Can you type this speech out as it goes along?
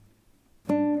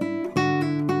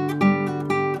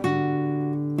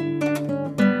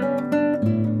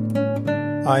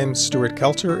I'm Stuart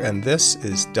Kelter, and this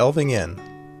is Delving In.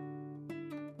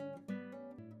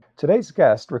 Today's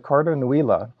guest, Ricardo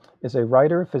Nuila, is a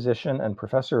writer, physician, and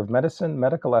professor of medicine,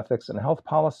 medical ethics, and health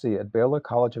policy at Baylor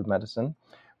College of Medicine,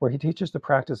 where he teaches the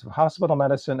practice of hospital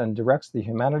medicine and directs the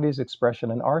Humanities Expression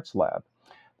and Arts Lab.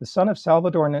 The son of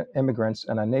Salvadoran immigrants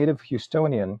and a native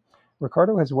Houstonian,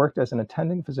 Ricardo has worked as an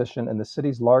attending physician in the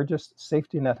city's largest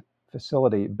safety net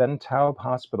facility, Ben Taub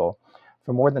Hospital,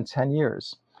 for more than 10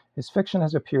 years. His fiction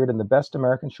has appeared in the Best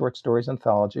American Short Stories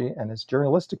anthology, and his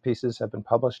journalistic pieces have been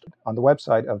published on the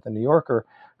website of The New Yorker,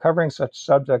 covering such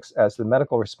subjects as the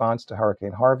medical response to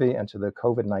Hurricane Harvey and to the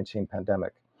COVID-19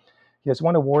 pandemic. He has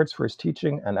won awards for his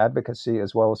teaching and advocacy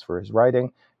as well as for his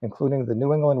writing, including the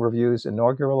New England Review's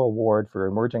inaugural award for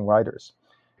emerging writers.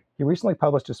 He recently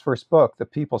published his first book, The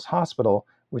People's Hospital,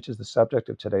 which is the subject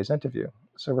of today's interview.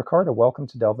 So, Ricardo, welcome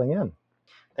to Delving In.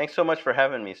 Thanks so much for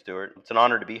having me, Stuart. It's an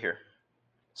honor to be here.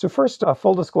 So first,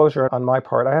 full disclosure on my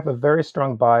part, I have a very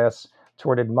strong bias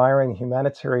toward admiring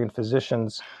humanitarian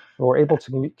physicians who are able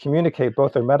to communicate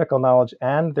both their medical knowledge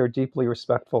and their deeply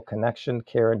respectful connection,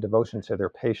 care, and devotion to their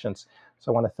patients.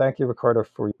 So I want to thank you, Ricardo,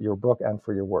 for your book and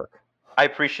for your work. I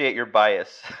appreciate your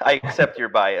bias. I accept your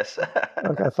bias.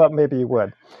 Okay, I thought maybe you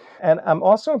would. And I'm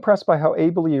also impressed by how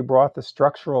ably you brought the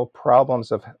structural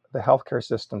problems of the healthcare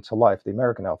system to life, the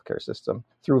American healthcare system,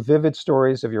 through vivid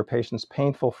stories of your patients'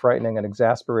 painful, frightening, and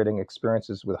exasperating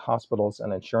experiences with hospitals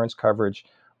and insurance coverage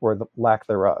or the lack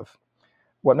thereof.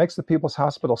 What makes the People's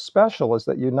Hospital special is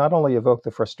that you not only evoke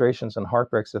the frustrations and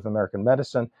heartbreaks of American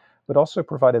medicine, but also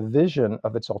provide a vision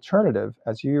of its alternative,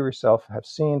 as you yourself have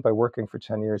seen by working for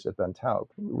 10 years at Ben Taub.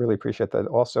 Really appreciate that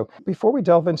also. Before we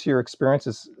delve into your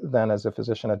experiences then as a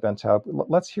physician at Ben Taub,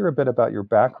 let's hear a bit about your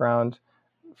background,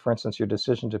 for instance, your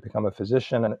decision to become a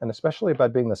physician, and especially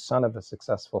about being the son of a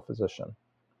successful physician.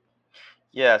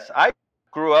 Yes, I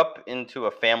grew up into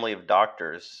a family of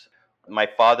doctors. My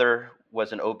father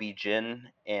was an OB-GYN,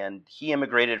 and he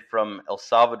immigrated from El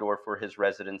Salvador for his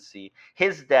residency.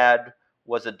 His dad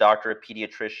was a doctor, a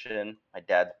pediatrician. My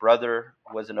dad's brother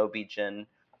was an OB-GYN.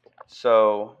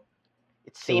 So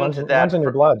it seemed It runs in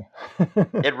your blood.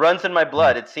 It runs in my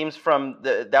blood. It seems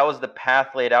that was the path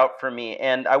laid out for me.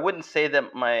 And I wouldn't say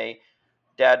that my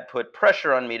dad put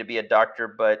pressure on me to be a doctor,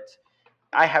 but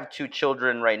I have two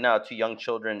children right now, two young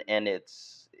children, and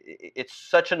it's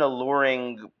such an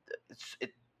alluring,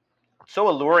 it's so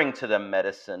alluring to them,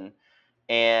 medicine,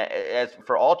 and as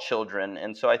for all children.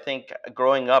 And so I think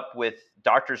growing up with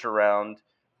doctors around,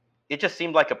 it just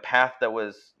seemed like a path that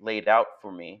was laid out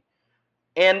for me.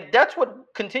 And that's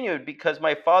what continued because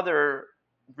my father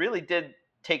really did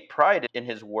take pride in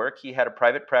his work. He had a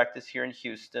private practice here in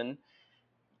Houston.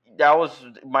 That was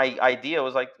my idea,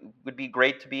 was like, would be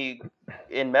great to be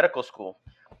in medical school.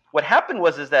 What happened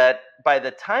is that by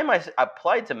the time I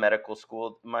applied to medical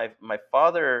school, my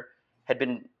father had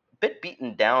been a bit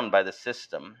beaten down by the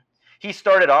system. He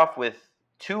started off with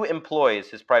two employees,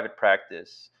 his private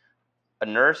practice, a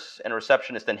nurse and a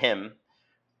receptionist and him.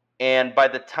 And by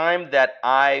the time that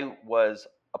I was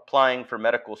applying for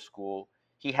medical school,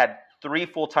 he had 3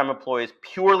 full-time employees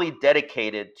purely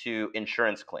dedicated to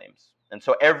insurance claims. And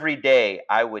so every day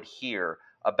I would hear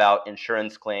about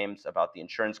insurance claims, about the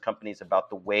insurance companies,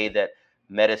 about the way that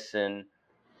medicine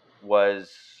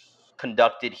was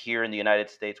conducted here in the United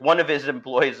States. One of his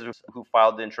employees who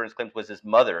filed the insurance claims was his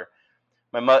mother.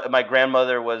 My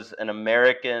grandmother was an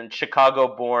American,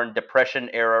 Chicago-born,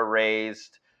 Depression-era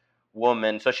raised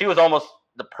woman. So she was almost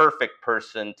the perfect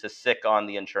person to sick on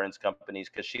the insurance companies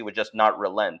because she would just not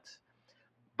relent.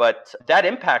 But that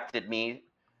impacted me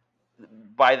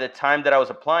by the time that I was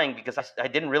applying because I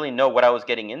didn't really know what I was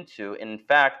getting into. In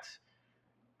fact,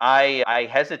 I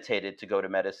hesitated to go to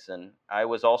medicine. I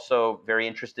was also very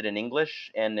interested in English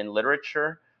and in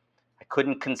literature. I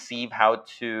couldn't conceive how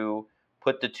to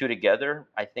put the two together.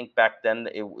 I think back then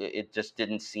it just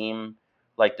didn't seem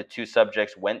like the two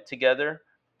subjects went together.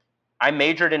 I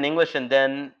majored in English, and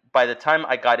then by the time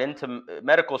I got into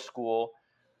medical school,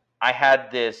 I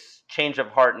had this change of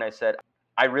heart, and I said,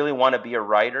 I really want to be a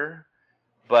writer,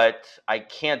 but I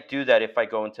can't do that if I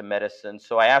go into medicine.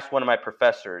 So I asked one of my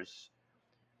professors.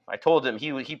 I told him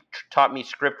he taught me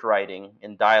script writing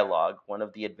and dialogue, one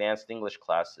of the advanced English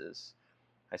classes.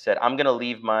 I said, I'm going to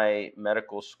leave my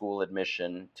medical school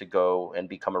admission to go and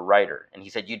become a writer. And he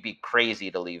said, you'd be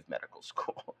crazy to leave medical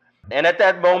school. And at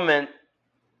that moment,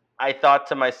 I thought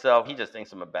to myself, he just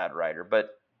thinks I'm a bad writer.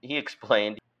 But he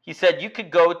explained, he said, you could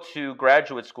go to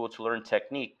graduate school to learn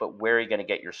technique, but where are you going to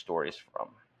get your stories from?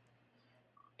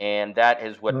 And that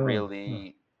is what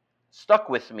really stuck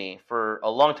with me for a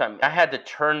long time. I had to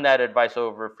turn that advice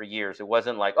over for years. It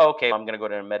wasn't like, oh, okay, I'm going to go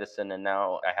to medicine and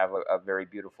now I have a very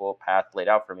beautiful path laid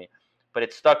out for me. But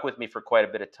it stuck with me for quite a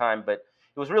bit of time. But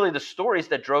it was really the stories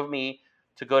that drove me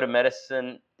to go to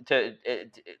medicine.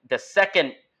 The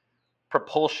second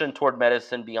propulsion toward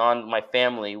medicine beyond my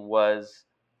family was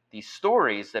these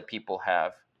stories that people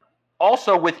have.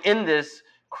 Also within this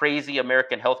crazy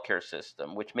American healthcare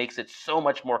system, which makes it so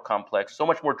much more complex, so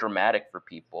much more dramatic for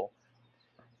people.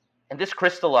 And this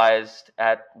crystallized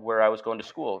at where I was going to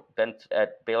school,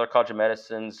 at Baylor College of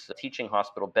Medicine's teaching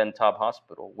hospital, Ben Taub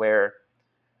Hospital, where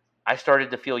I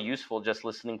started to feel useful just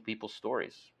listening to people's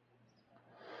stories.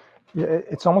 Yeah,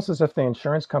 it's almost as if the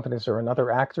insurance companies are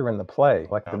another actor in the play,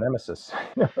 like the nemesis.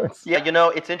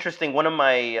 It's interesting. One of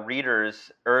my readers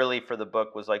early for the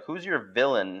book was like, who's your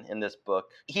villain in this book?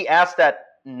 He asked that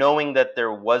knowing that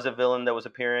there was a villain that was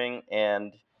appearing,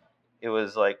 and it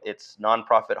was like it's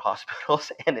nonprofit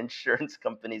hospitals and insurance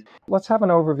companies. Let's have an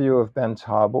overview of Ben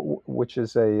Taub, which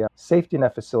is a safety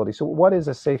net facility. So what is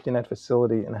a safety net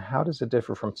facility and how does it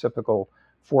differ from typical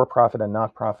for-profit and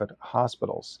not-profit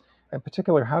hospitals? In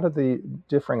particular, how do the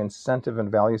differing incentive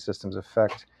and value systems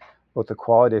affect both the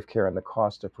quality of care and the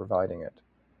cost of providing it?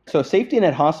 So safety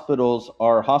net hospitals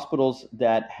are hospitals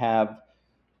that have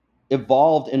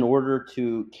evolved in order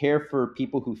to care for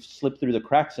people who slip through the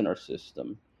cracks in our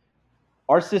system.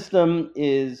 Our system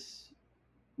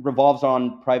revolves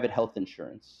on private health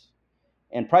insurance.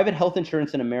 And private health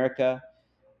insurance in America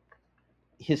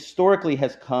historically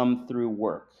has come through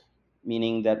work,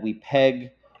 meaning that we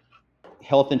peg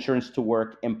health insurance to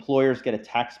work. Employers get a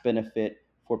tax benefit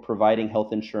for providing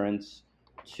health insurance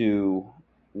to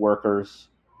workers.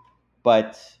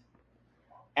 But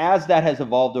as that has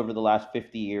evolved over the last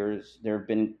 50 years, there have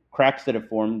been cracks that have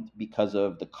formed because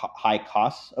of the high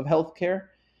costs of healthcare,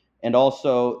 and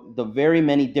also the very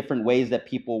many different ways that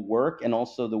people work, and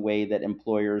also the way that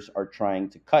employers are trying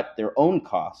to cut their own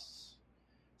costs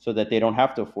so that they don't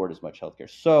have to afford as much healthcare.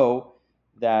 So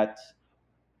that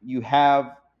you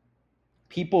have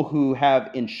people who have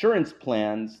insurance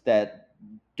plans that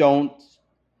don't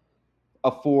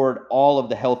afford all of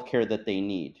the healthcare that they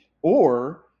need,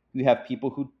 or you have people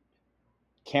who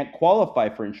can't qualify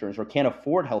for insurance or can't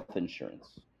afford health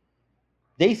insurance.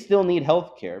 They still need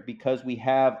health care because we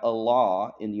have a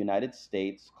law in the United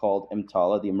States called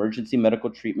EMTALA, the Emergency Medical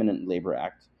Treatment and Labor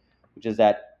Act, which is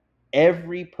that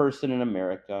every person in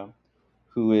America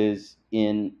who is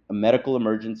in a medical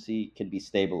emergency can be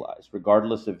stabilized,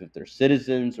 regardless of if they're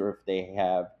citizens or if they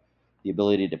have the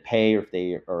ability to pay or if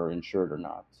they are insured or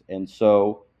not. And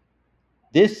so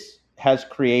this has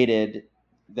created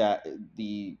that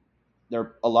there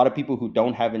are a lot of people who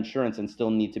don't have insurance and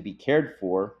still need to be cared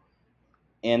for.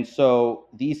 And so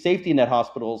these safety net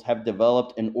hospitals have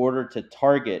developed in order to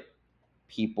target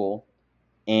people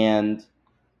and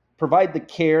provide the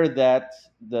care that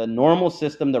the normal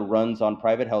system that runs on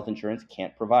private health insurance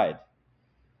can't provide.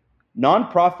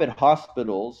 Nonprofit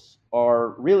hospitals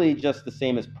are really just the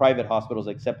same as private hospitals,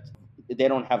 except they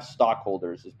don't have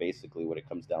stockholders, is basically what it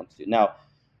comes down to. Now,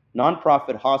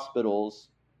 nonprofit hospitals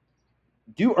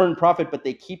do earn profit, but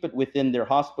they keep it within their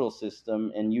hospital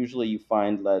system, and usually you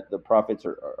find that the profits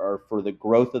are for the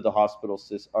growth of the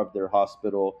of their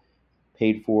hospital,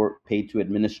 paid to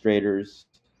administrators,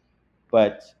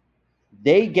 but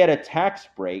they get a tax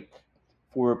break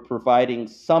for providing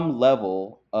some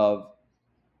level of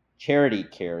charity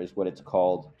care, is what it's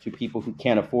called, to people who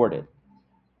can't afford it.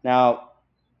 Now,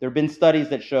 there have been studies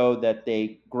that show that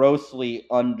they grossly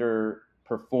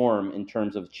underperform in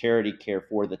terms of charity care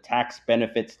for the tax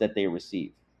benefits that they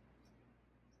receive.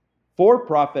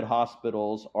 For-profit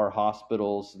hospitals are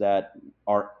hospitals that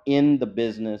are in the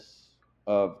business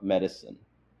of medicine.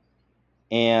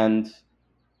 And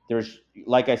there's,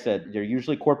 like I said, they're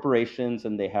usually corporations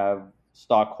and they have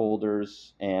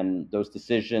stockholders, and those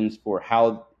decisions for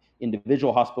how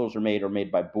individual hospitals are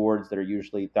made by boards that are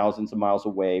usually thousands of miles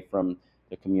away from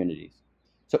the communities.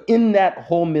 So in that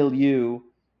whole milieu,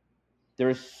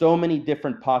 there's so many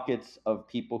different pockets of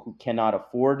people who cannot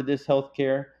afford this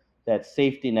healthcare that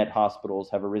safety net hospitals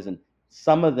have arisen.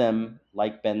 Some of them,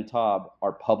 like Ben Taub,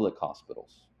 are public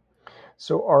hospitals.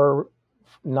 So are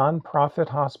nonprofit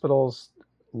hospitals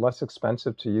less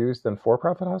expensive to use than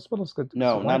for-profit hospitals?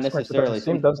 No, not necessarily.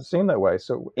 It doesn't seem that way.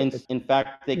 So in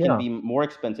fact, they can be more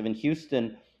expensive. In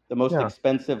Houston, the most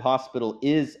expensive hospital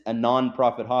is a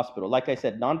nonprofit hospital. Like I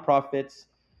said, nonprofits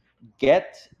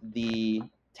get the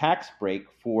tax break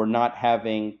for not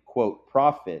having, quote,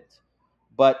 profit,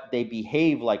 but they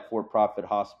behave like for-profit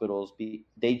hospitals.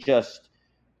 They just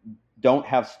don't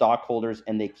have stockholders,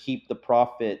 and they keep the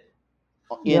profit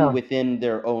Yeah. within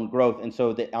their own growth. And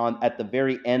so at the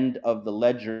very end of the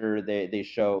ledger, they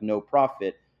show no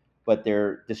profit, but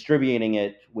they're distributing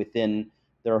it within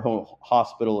their own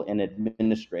hospital and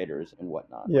administrators and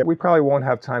whatnot. Yeah, we probably won't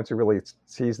have time to really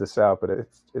tease this out, but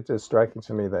it is striking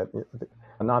to me that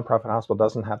a nonprofit hospital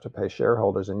doesn't have to pay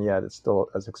shareholders, and yet it's still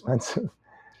as expensive.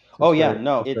 Oh yeah,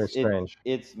 no, It's very strange.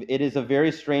 it is a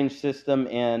very strange system,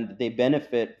 and they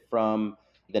benefit from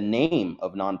the name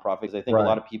of nonprofits. I think a Right.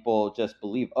 lot of people just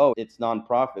believe, oh, it's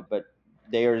nonprofit, but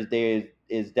there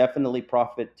is definitely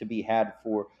profit to be had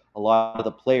for a lot of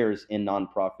the players in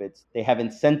nonprofits. They have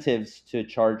incentives to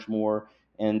charge more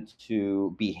and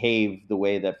to behave the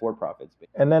way that for-profits behave.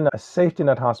 And then a safety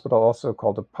net hospital, also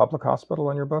called a public hospital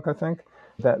in your book, I think,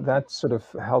 that sort of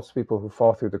helps people who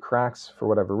fall through the cracks for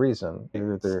whatever reason,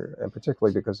 and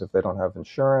particularly because if they don't have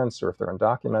insurance or if they're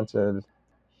undocumented.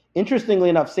 Interestingly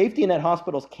enough, safety net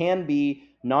hospitals can be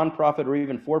nonprofit or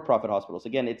even for-profit hospitals.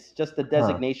 Again, it's just the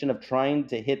designation of trying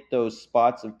to hit those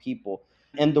spots of people.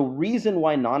 And the reason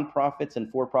why nonprofits and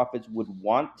for-profits would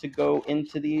want to go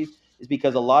into these is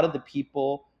because a lot of the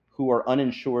people who are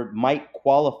uninsured might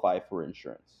qualify for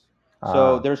insurance.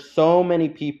 So there's so many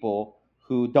people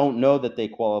who don't know that they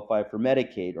qualify for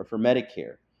Medicaid or for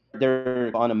Medicare.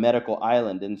 They're on a medical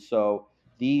island. And so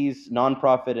these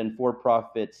nonprofit and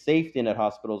for-profit safety net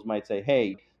hospitals might say,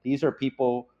 hey, these are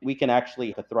people, we can actually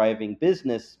have a thriving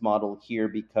business model here,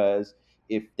 because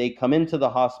if they come into the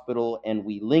hospital and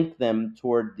we link them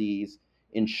toward these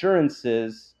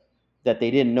insurances that they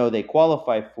didn't know they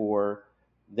qualify for,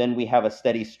 then we have a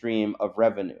steady stream of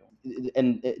revenue.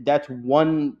 And that's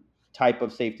one type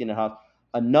of safety net hospital.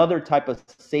 Another type of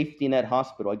safety net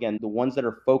hospital, again, the ones that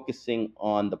are focusing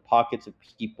on the pockets of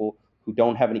people who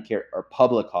don't have any care, are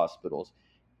public hospitals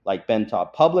like Ben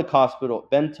Taub. Public hospital,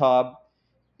 Ben Taub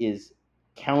is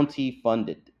county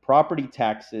funded. Property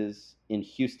taxes in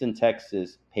Houston,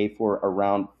 Texas pay for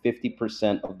around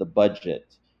 50% of the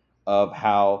budget of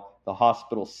how the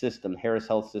hospital system, Harris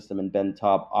Health System and Ben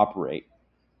Taub operate,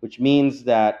 which means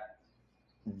that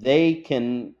they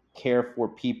can care for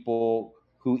people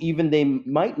who even they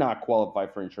might not qualify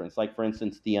for insurance, like for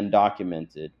instance the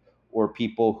undocumented, or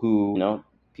people who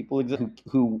people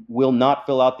who will not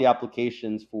fill out the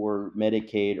applications for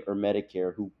Medicaid or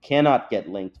Medicare, who cannot get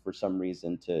linked for some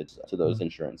reason to those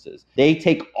insurances. They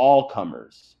take all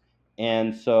comers.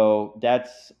 And so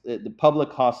that's the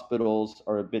public hospitals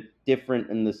are a bit different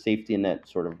in the safety net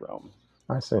sort of realm.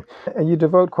 I see. And you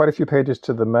devote quite a few pages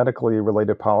to the medically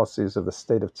related policies of the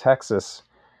state of Texas,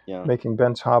 making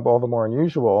Ben Taub all the more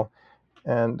unusual.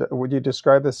 And would you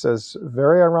describe this as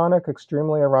very ironic,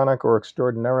 extremely ironic, or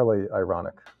extraordinarily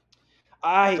ironic?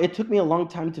 It took me a long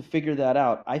time to figure that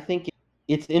out. I think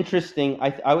it's interesting.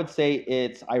 I would say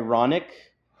it's ironic.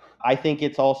 I think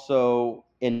it's also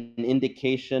an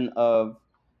indication of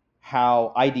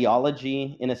how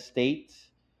ideology in a state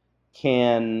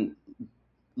can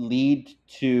lead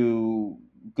to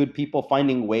good people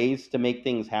finding ways to make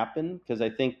things happen. Because I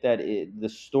think that the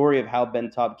story of how Ben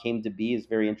Taub came to be is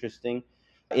very interesting.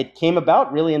 It came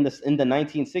about really in the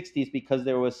 1960s because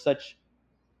there was such,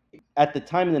 at the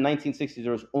time in the 1960s,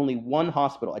 there was only one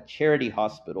hospital, a charity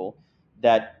hospital,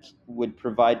 that would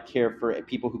provide care for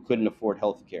people who couldn't afford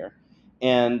health care.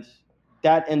 And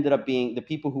that ended up being, the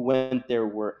people who went there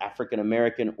were African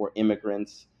American or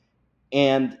immigrants.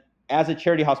 And as a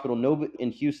charity hospital,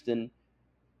 in Houston,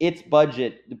 its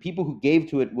budget, the people who gave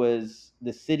to it was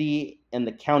the city and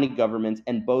the county governments,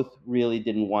 and both really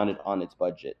didn't want it on its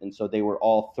budget. And so they were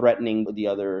all threatening the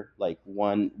other, like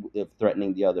one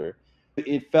threatening the other.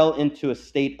 It fell into a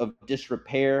state of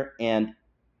disrepair and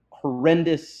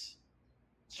horrendous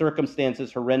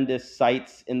circumstances, horrendous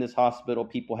sights in this hospital.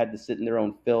 People had to sit in their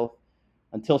own filth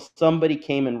until somebody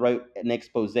came and wrote an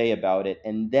expose about it.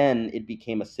 And then it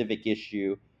became a civic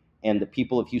issue. And the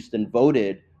people of Houston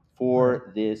voted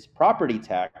for this property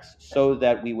tax so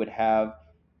that we would have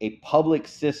a public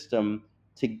system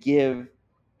to give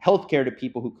healthcare to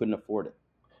people who couldn't afford it.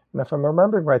 And if I'm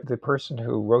remembering right, the person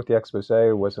who wrote the expose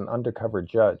was an undercover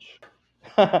judge.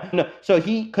 No, so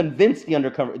he convinced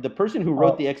the person who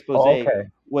wrote the expose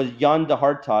was Jan de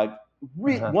Hartog,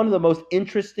 one of the most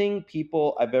interesting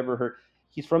people I've ever heard.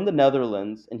 He's from the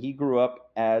Netherlands, and he grew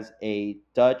up as a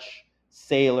Dutch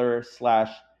sailor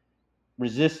 /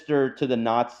 resistor to the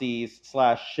Nazis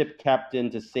 / ship captain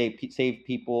to save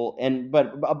people.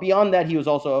 But beyond that, he was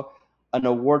also an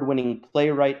award-winning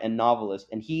playwright and novelist.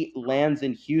 And he lands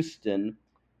in Houston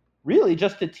really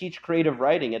just to teach creative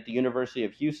writing at the University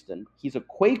of Houston. He's a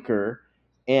Quaker,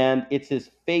 and it's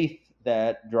his faith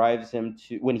that drives him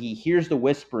to, when he hears the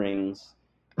whisperings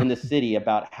in the city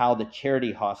about how the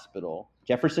charity hospital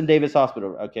Jefferson Davis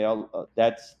Hospital. Okay,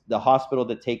 that's the hospital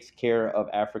that takes care of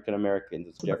African Americans.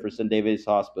 It's Jefferson Davis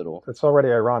Hospital. It's already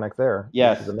ironic there.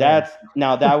 Yes,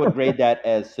 that would grade that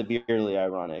as severely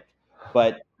ironic.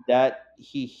 But that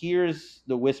he hears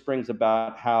the whisperings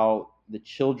about how the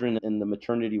children in the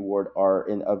maternity ward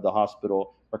of the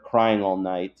hospital are crying all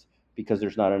night because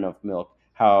there's not enough milk.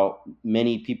 How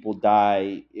many people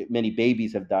die, many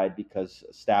babies have died because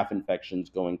staph infections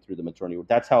going through the maternity ward.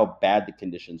 That's how bad the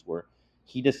conditions were.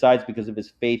 He decides, because of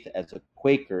his faith as a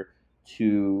Quaker,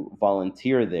 to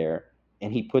volunteer there,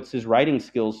 and he puts his writing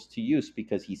skills to use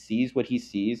because he sees what he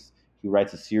sees. He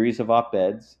writes a series of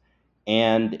op-eds,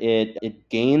 and it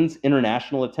gains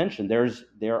international attention.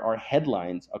 There are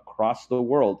headlines across the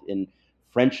world in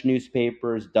French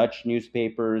newspapers, Dutch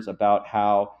newspapers, about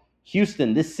how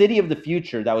Houston, this city of the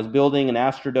future that was building an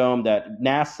Astrodome that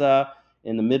NASA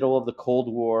in the middle of the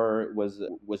Cold War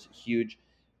was huge,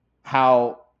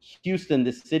 how Houston,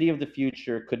 the city of the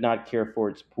future, could not care for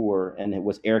its poor, and it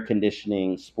was air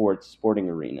conditioning sporting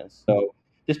arenas. So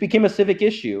this became a civic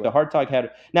issue. The Hartog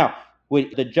had now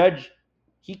with the judge.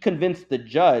 He convinced the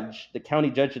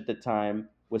county judge at the time,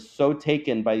 was so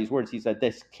taken by these words. He said,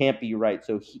 "This can't be right."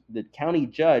 So the county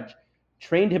judge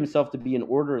trained himself to be an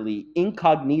orderly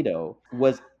incognito.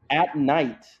 Was at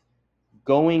night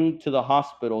going to the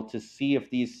hospital to see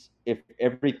if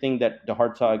everything that the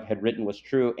Hartog had written was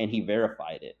true, and he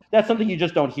verified it. That's something you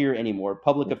just don't hear anymore.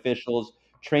 Public officials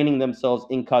training themselves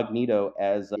incognito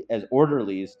as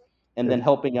orderlies, and then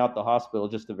helping out the hospital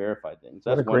just to verify things.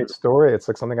 What a great story. It's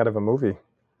like something out of a movie.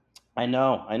 I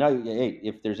know. Hey,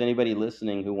 if there's anybody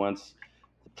listening who wants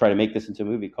to try to make this into a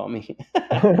movie, call me.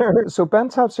 So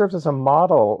Bentov serves as a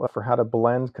model for how to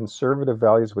blend conservative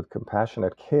values with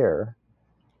compassionate care.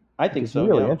 I think so.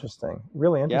 Really interesting.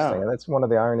 Really interesting. Yeah. And that's one of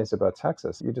the ironies about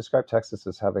Texas. You describe Texas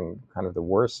as having kind of the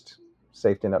worst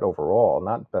safety net overall,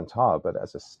 not Bentov, but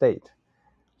as a state.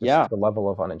 Just the level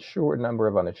of number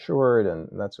of uninsured and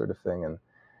that sort of thing. And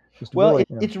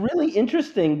it's really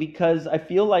interesting because I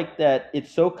feel like that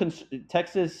it's so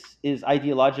Texas is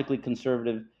ideologically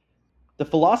conservative. The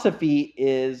philosophy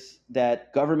is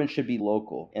that government should be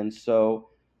local, and so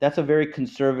that's a very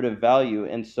conservative value.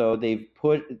 And so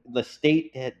the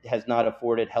state has not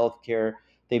afforded health care.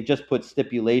 They've just put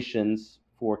stipulations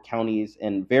for counties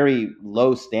and very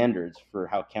low standards for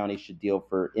how counties should deal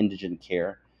for indigent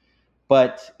care.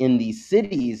 But in these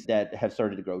cities that have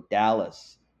started to grow,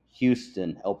 Dallas,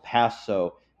 Houston, El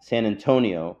Paso, San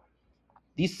Antonio,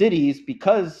 these cities,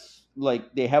 because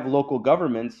like they have local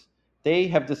governments, they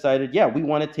have decided, we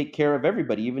want to take care of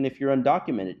everybody, even if you're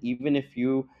undocumented, even if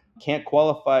you can't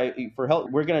qualify for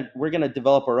help. We're gonna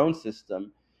develop our own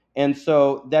system. And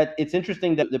so that it's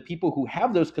interesting that the people who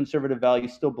have those conservative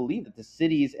values still believe that the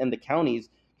cities and the counties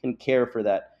can care for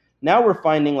that. Now we're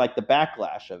finding like the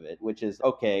backlash of it, which is,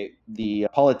 okay, the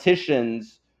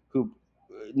politicians who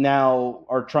now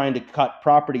are trying to cut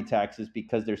property taxes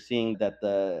because they're seeing that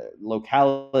the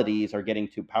localities are getting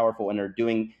too powerful and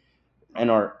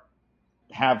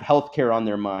have healthcare on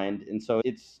their mind. And so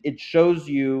it shows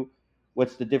you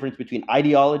what's the difference between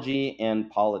ideology and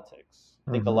politics.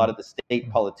 I think a lot of the state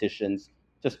politicians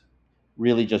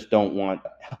really don't want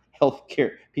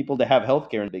healthcare, people to have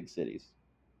healthcare in big cities.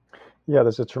 Yeah,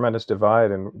 there's a tremendous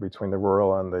divide between the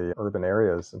rural and the urban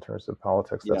areas in terms of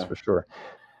politics, that's for sure.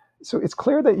 So it's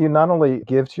clear that you not only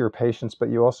give to your patients, but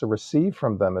you also receive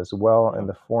from them as well in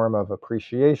the form of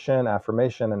appreciation,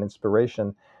 affirmation, and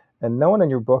inspiration. And no one in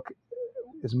your book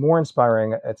is more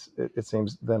inspiring, it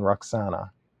seems, than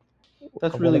Roxana.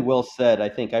 That's really well said. I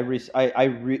think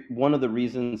one of the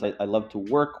reasons I love to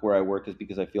work where I work is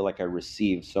because I feel like I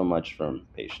receive so much from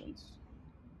patients.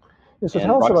 Yeah, so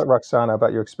tell us about Roxana,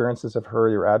 about your experiences of her,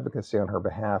 your advocacy on her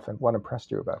behalf, and what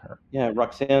impressed you about her. Yeah,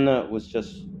 Roxana was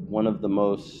just one of the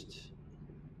most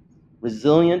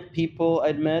resilient people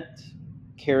I'd met,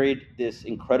 carried this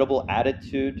incredible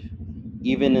attitude,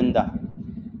 even in the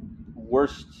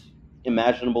worst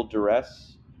imaginable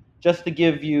duress. Just to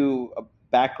give you a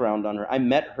background on her, I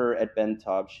met her at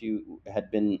Bentov. She had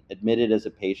been admitted as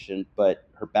a patient, but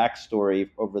her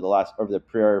backstory over the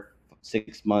prior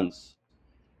 6 months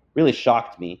really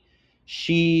shocked me.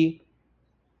 She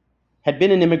had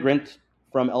been an immigrant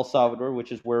from El Salvador,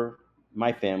 which is where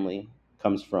my family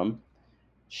comes from.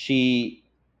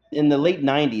 In the late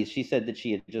 90s, she said that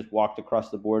she had just walked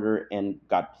across the border and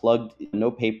got plugged, no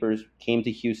papers, came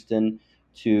to Houston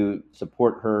to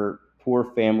support her poor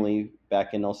family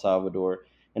back in El Salvador.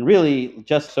 And really,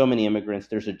 just so many immigrants,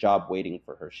 there's a job waiting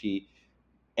for her. She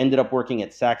ended up working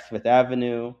at Saks Fifth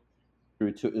Avenue.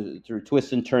 through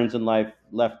twists and turns in life,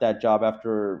 left that job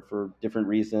after for different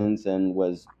reasons, and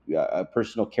was a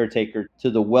personal caretaker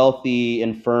to the wealthy,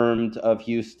 infirmed of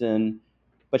Houston.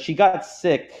 But she got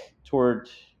sick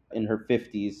in her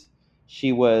 50s.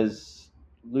 She was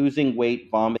losing weight,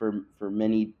 vomit for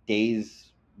many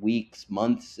days, weeks,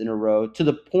 months in a row, to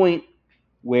the point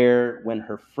where when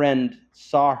her friend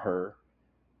saw her,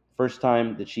 first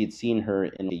time that she had seen her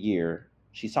in a year,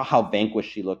 she saw how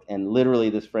vanquished she looked. And literally,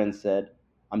 this friend said,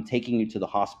 "I'm taking you to the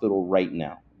hospital right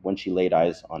now," when she laid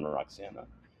eyes on Roxana.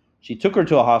 She took her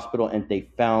to a hospital, and they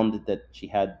found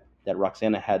that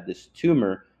Roxana had this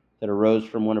tumor that arose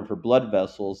from one of her blood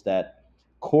vessels that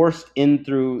coursed in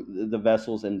through the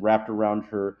vessels and wrapped around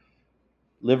her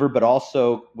liver, but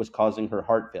also was causing her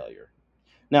heart failure.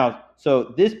 Now, so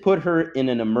this put her in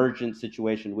an emergent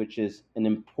situation, which is an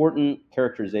important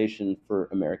characterization for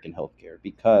American healthcare,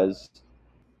 because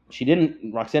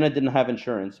Roxana didn't have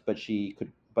insurance, but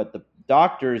the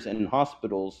doctors and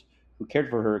hospitals who cared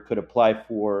for her could apply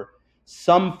for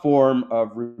some form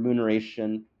of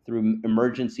remuneration through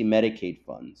emergency Medicaid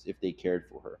funds if they cared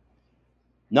for her.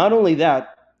 Not only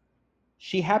that,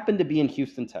 she happened to be in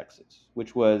Houston, Texas,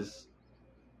 which was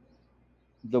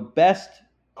the best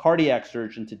cardiac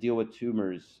surgeon to deal with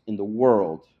tumors in the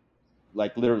world.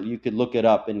 Like, literally, you could look it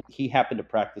up, and he happened to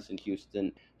practice in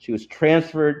Houston. She was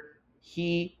transferred.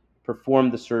 He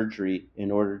performed the surgery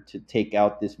in order to take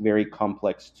out this very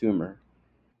complex tumor.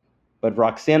 But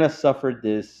Roxana suffered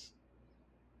this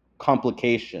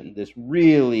complication, this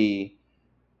really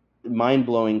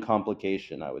mind-blowing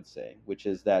complication, I would say, which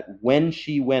is that when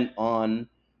she went on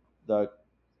the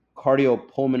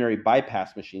cardiopulmonary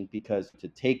bypass machine, because to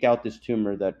take out this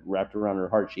tumor that wrapped around her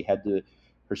heart,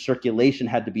 her circulation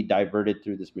had to be diverted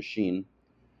through this machine.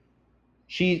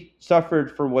 She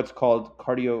suffered from what's called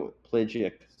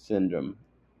cardioplegia,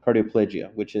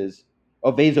 which is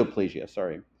vasoplasia,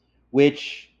 sorry,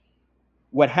 which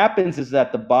what happens is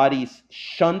that the body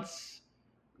shunts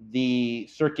the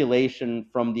circulation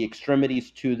from the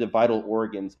extremities to the vital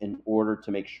organs in order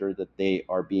to make sure that they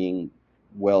are being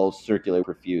well circulated,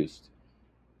 perfused.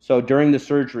 So during the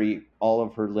surgery, all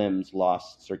of her limbs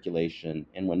lost circulation,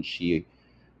 and when she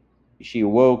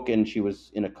awoke, and she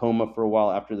was in a coma for a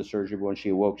while after the surgery, but when she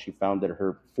awoke, she found that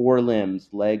her 4 limbs,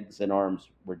 legs and arms,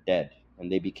 were dead,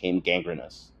 and they became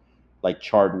gangrenous, like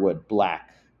charred wood, black.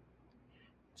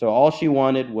 So all she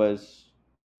wanted was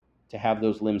to have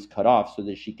those limbs cut off so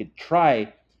that she could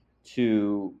try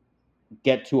to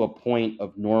get to a point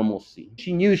of normalcy.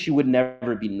 She knew she would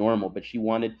never be normal, but she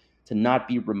wanted to not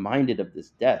be reminded of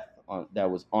this death that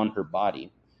was on her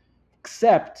body.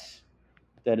 Except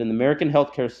that in the American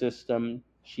healthcare system,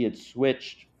 she had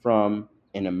switched from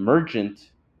an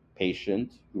emergent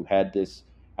patient who had this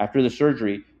after the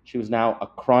surgery. She was now a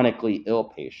chronically ill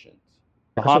patient.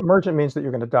 Because emergent means that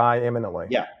you're going to die imminently.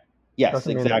 Yeah. Yes,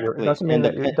 exactly. It doesn't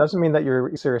mean that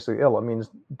you're seriously ill. It means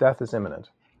death is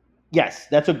imminent. Yes,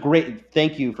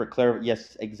 thank you for clarifying.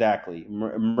 Yes, exactly.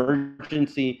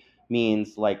 Emergency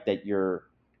means like that your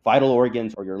vital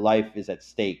organs or your life is at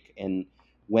stake. And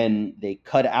when they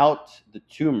cut out the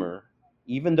tumor,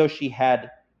 even though she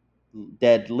had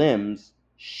dead limbs,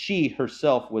 she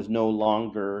herself was no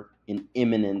longer in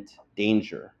imminent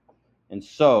danger. And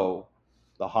so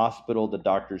the hospital, the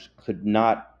doctors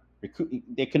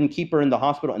they couldn't keep her in the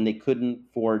hospital, and they couldn't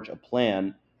forge a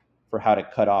plan for how to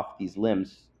cut off these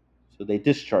limbs. So they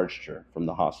discharged her from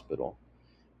the hospital.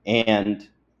 And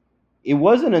it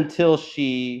wasn't until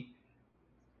she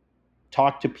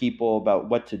talked to people about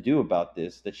what to do about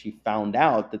this that she found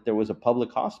out that there was a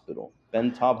public hospital,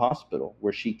 Ben Taub Hospital,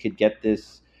 where she could get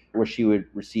this, where she would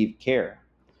receive care.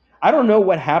 I don't know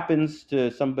what happens to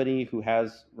somebody who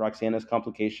has Roxana's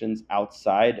complications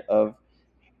outside of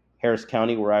Harris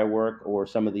County, where I work, or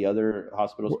some of the other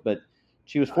hospitals, but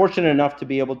she was fortunate enough to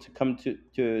be able to come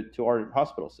to our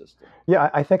hospital system.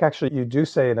 Yeah, I think actually you do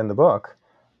say it in the book,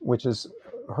 which is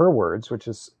her words, which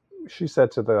is she said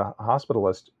to the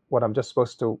hospitalist, "What, I'm just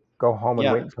supposed to go home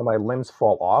and wait until my limbs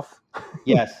fall off?"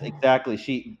 Yes, exactly.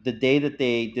 The day that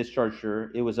they discharged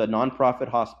her, it was a nonprofit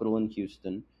hospital in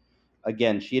Houston.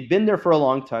 Again, she had been there for a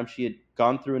long time. She had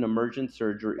gone through an emergent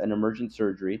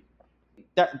surgery.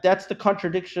 That's the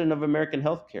contradiction of American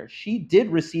healthcare. She did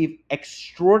receive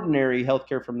extraordinary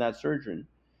healthcare from that surgeon.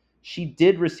 She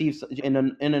did receive, in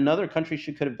another country,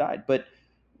 she could have died. But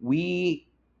we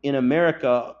in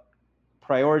America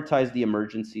prioritize the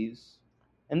emergencies,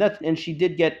 and she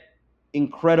did get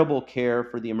incredible care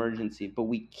for the emergency. But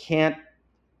we can't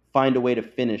find a way to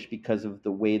finish because of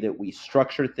the way that we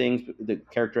structure things, the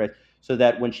characterize, so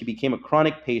that when she became a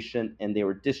chronic patient and they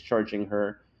were discharging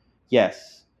her,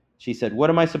 yes, She said, "What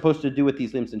am I supposed to do with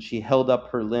these limbs?" And she held up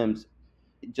her limbs,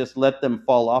 just let them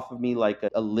fall off of me like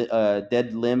a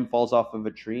dead limb falls off of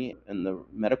a tree. And the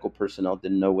medical personnel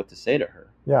didn't know what to say to her.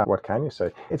 Yeah, what can you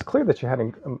say? It's clear that you had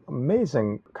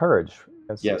amazing courage.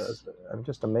 Yes.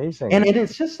 Just amazing. And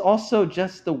it's just also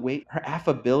just the way, her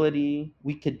affability,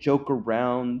 we could joke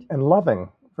around. And loving,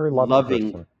 very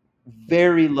loving person.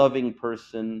 Very loving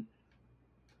person.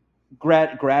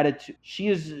 Gratitude.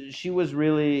 She was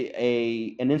really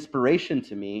an inspiration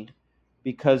to me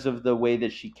because of the way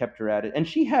that she kept her at it. And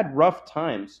she had rough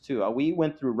times too. We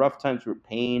went through rough times with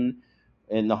pain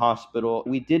in the hospital.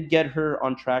 We did get her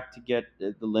on track to get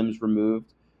the limbs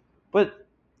removed, but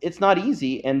it's not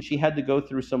easy, and she had to go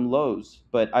through some lows.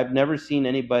 But I've never seen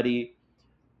anybody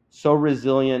so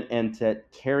resilient and to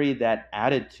carry that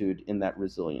attitude in that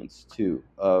resilience too,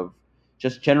 of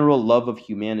just general love of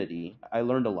humanity. I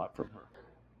learned a lot from her.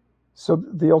 So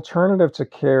the alternative to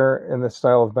care in the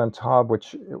style of Ben Taub,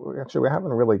 which actually we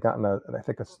haven't really gotten I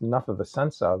think enough of a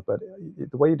sense of, but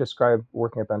the way you describe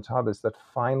working at Ben Taub is that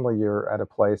finally you're at a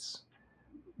place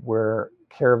where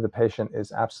care of the patient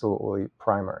is absolutely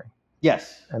primary.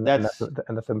 Yes, and that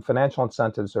the financial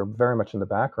incentives are very much in the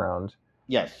background.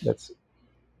 Yes, it's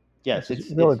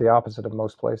really the opposite of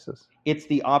most places. It's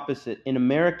the opposite. In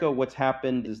America, what's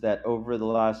happened is that over the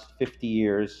last 50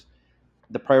 years,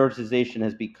 the prioritization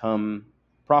has become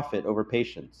profit over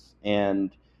patients.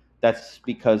 And that's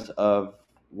because of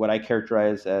what I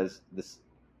characterize as the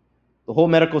whole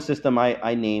medical system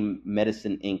I name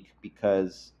Medicine Inc.,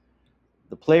 because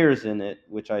the players in it,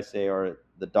 which I say are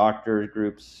the doctor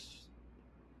groups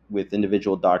with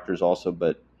individual doctors also,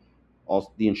 but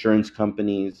also the insurance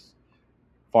companies,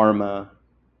 pharma,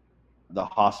 the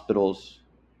hospitals,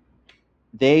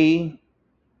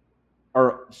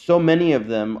 so many of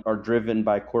them are driven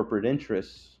by corporate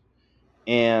interests,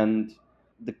 and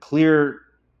the clear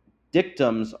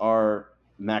dictums are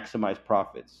maximize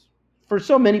profits. For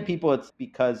so many people, it's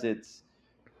because it's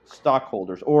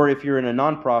stockholders, or if you're in a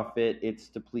nonprofit, it's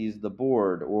to please the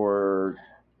board or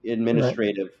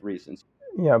administrative reasons.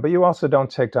 Yeah, but you also don't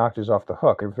take doctors off the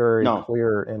hook. You're very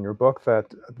clear in your book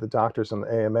that the doctors in the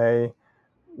AMA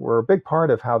were a big part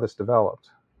of how this developed.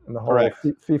 And the whole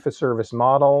fee-for-service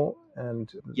model and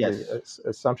the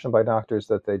assumption by doctors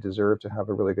that they deserve to have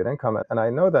a really good income. And I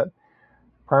know that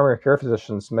primary care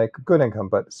physicians make good income,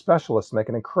 but specialists make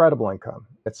an incredible income.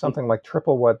 It's something like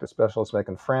triple what the specialists make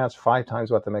in France, 5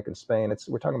 times what they make in Spain.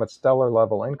 We're talking about stellar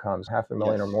level incomes,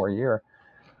 $500,000 or more a year.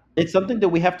 It's something that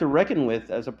we have to reckon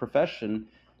with as a profession.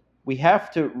 We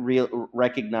have to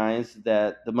recognize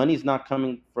that the money's not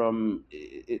coming from,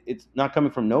 it's not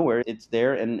coming from nowhere. It's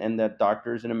there, and that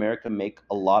doctors in America make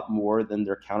a lot more than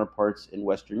their counterparts in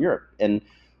Western Europe. And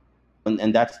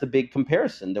that's the big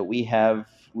comparison, that we have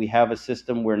a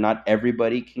system where not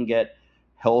everybody can get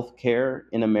health care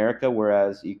in America,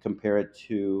 whereas you compare it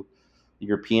to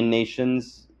European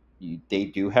nations, they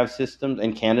do have systems.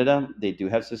 In Canada, they do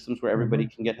have systems where everybody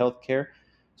can get health care.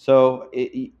 So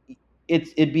it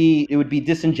would be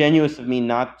disingenuous of me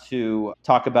not to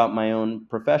talk about my own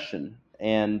profession,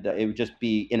 and it would just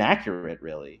be inaccurate,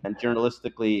 really. And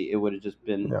journalistically, it would have just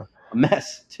been a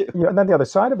mess too. Yeah, and then the other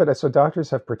side of it is, so doctors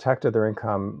have protected their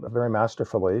income very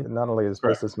masterfully, not only as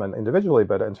businessmen individually,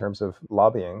 but in terms of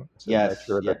lobbying to make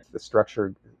sure that the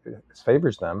structure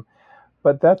favors them.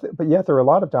 But yet there are a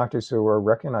lot of doctors who are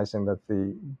recognizing that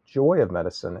the joy of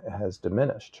medicine has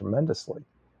diminished tremendously.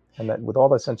 And that with all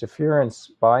this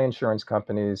interference by insurance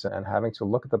companies and having to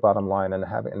look at the bottom line, and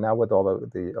now with all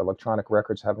the electronic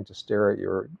records, having to stare at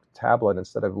your tablet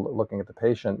instead of looking at the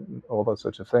patient, all those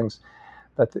sorts of things,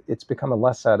 that it's become a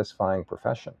less satisfying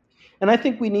profession. And I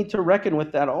think we need to reckon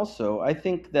with that also. I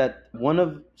think that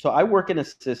so I work in a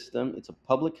system, it's a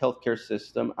public healthcare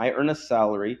system. I earn a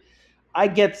salary. I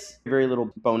get very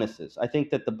little bonuses. I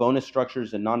think that the bonus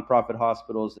structures in nonprofit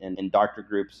hospitals and in doctor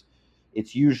groups,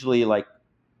 it's usually like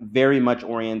very much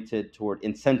oriented toward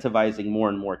incentivizing more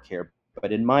and more care.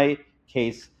 But in my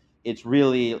case, it's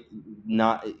really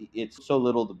not, it's so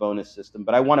little the bonus system,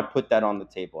 but I want to put that on the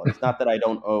table. It's not that I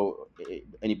don't owe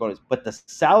any bonus, but the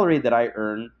salary that I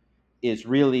earn is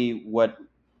really what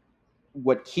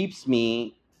keeps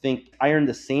me I earn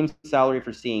the same salary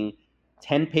for seeing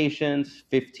 10 patients,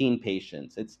 15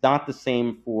 patients. It's not the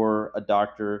same for a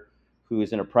doctor who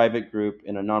is in a private group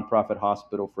in a nonprofit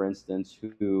hospital, for instance,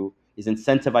 who is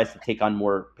incentivized to take on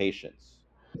more patients.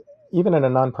 Even in a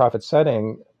nonprofit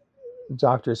setting,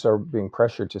 doctors are being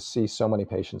pressured to see so many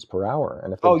patients per hour.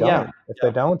 And if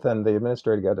they don't, then the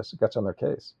administrator gets on their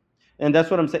case. And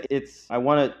that's what I'm saying.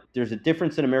 There's a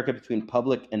difference in America between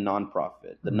public and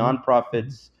nonprofit. The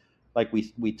nonprofits, like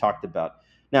we talked about,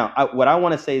 Now, what I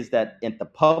want to say is that in the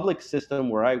public system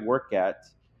where I work at,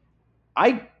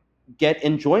 I get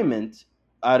enjoyment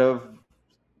out of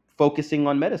focusing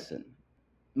on medicine.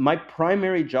 My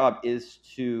primary job is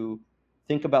to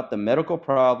think about the medical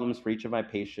problems for each of my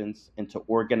patients and to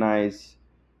organize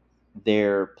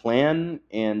their plan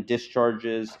and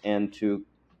discharges and to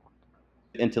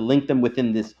link them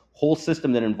within this whole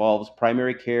system that involves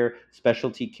primary care,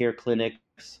 specialty care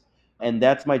clinics, and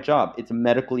that's my job. It's a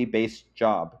medically based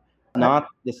job. I, Not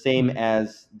the same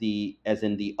as the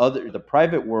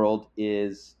private world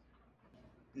is.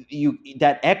 You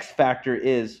that X factor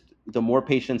is the more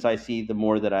patients I see, the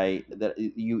more that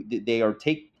they are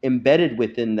embedded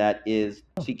within that is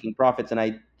seeking profits, and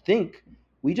I think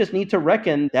we just need to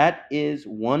reckon that is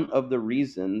one of the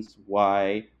reasons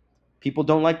why people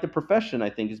don't like the profession. I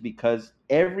think is because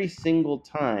every single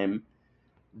time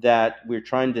that we're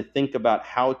trying to think about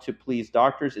how to please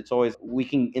doctors, it's always we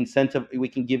can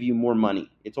give you more money.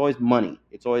 It's always money.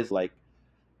 It's always like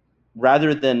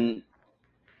rather than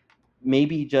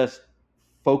maybe just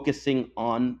focusing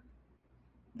on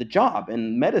the job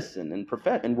and medicine and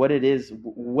and what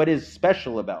is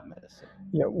special about medicine.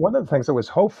 Yeah, one of the things that was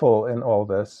hopeful in all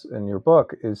this in your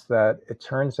book is that it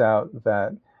turns out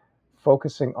that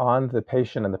focusing on the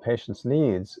patient and the patient's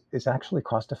needs is actually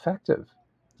cost effective.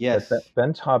 That Yes.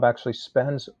 Ben Taub actually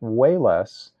spends way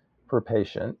less per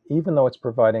patient, even though it's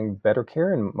providing better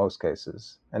care in most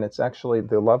cases. And it's actually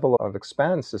the level of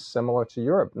expense is similar to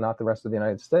Europe, not the rest of the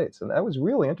United States. And that was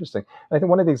really interesting. And I think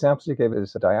one of the examples you gave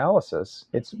is dialysis.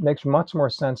 It makes much more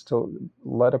sense to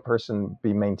let a person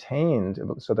be maintained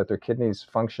so that their kidneys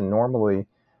function normally,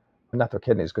 not their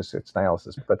kidneys because it's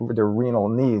dialysis, but their renal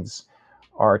needs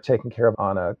are taken care of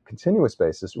on a continuous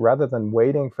basis rather than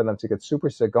waiting for them to get super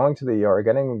sick, going to the ER,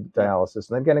 getting dialysis,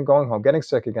 and then going home, getting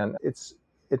sick again.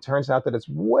 It turns out that it's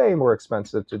way more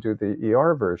expensive to do the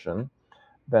ER version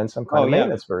than some kind Oh of yeah.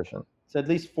 maintenance version. It's at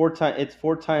least four times. It's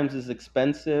four times as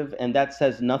expensive, and that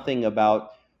says nothing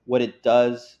about what it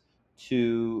does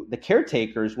to the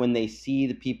caretakers when they see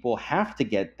the people have to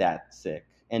get that sick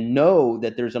and know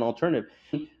that there's an alternative.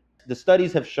 The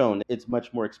studies have shown it's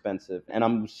much more expensive, and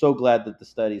I'm so glad that the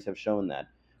studies have shown that.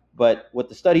 But what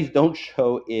the studies don't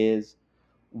show is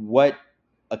what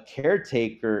a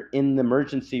caretaker in the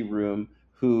emergency room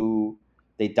who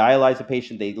they dialyze a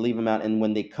patient, they leave them out, and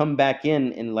when they come back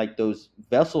in and like those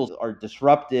vessels are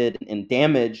disrupted and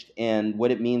damaged, and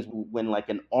what it means when like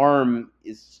an arm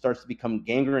starts to become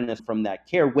gangrenous from that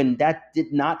care, when that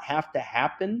did not have to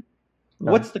happen.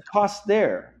 No. What's the cost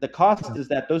there? The cost is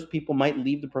that those people might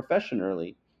leave the profession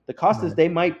early. The cost is they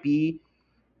might be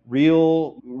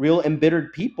real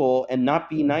embittered people and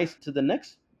not be nice to the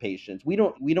next patients. We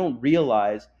don't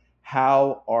realize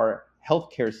how our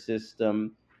healthcare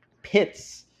system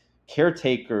pits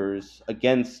caretakers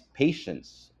against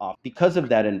patients because of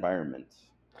that environment.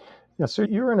 Yeah, so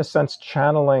you're in a sense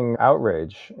channeling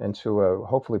outrage into a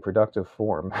hopefully productive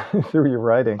form through your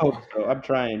writing. I hope so. I'm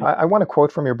trying. I want to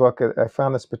quote from your book. I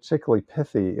found this particularly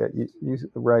pithy. You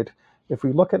write, if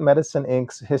we look at Medicine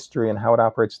Inc.'s history and how it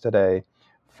operates today,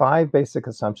 5 basic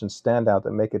assumptions stand out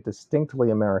that make it distinctly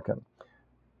American.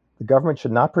 The government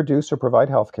should not produce or provide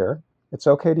healthcare. It's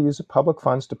okay to use public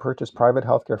funds to purchase private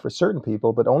healthcare for certain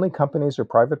people, but only companies or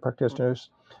private practitioners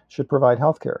should provide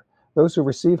healthcare. Those who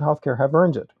receive healthcare have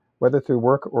earned it, whether through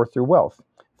work or through wealth.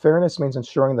 Fairness means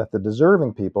ensuring that the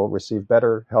deserving people receive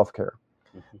better healthcare.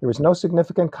 There is no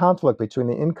significant conflict between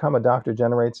the income a doctor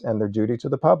generates and their duty to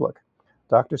the public.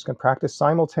 Doctors can practice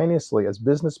simultaneously as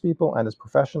business people and as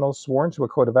professionals sworn to a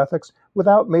code of ethics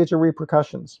without major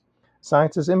repercussions.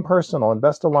 Science is impersonal and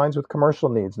best aligns with commercial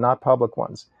needs, not public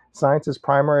ones. Science's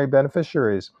primary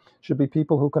beneficiaries should be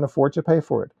people who can afford to pay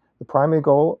for it. The primary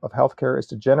goal of healthcare is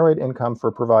to generate income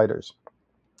for providers.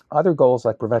 Other goals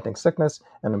like preventing sickness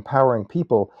and empowering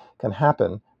people can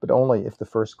happen, but only if the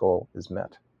first goal is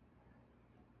met.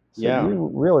 So Yeah.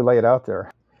 you really lay it out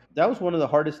there. That was one of the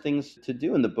hardest things to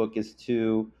do in the book, is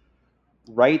to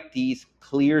write these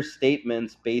clear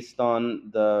statements based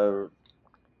on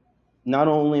not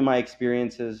only my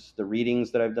experiences, the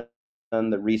readings that I've done,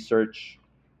 the research,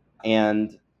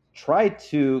 and try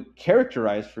to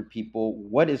characterize for people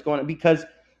what is going on. Because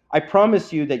I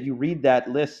promise you that you read that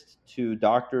list to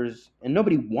doctors and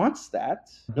nobody wants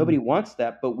that. Nobody wants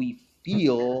that, but we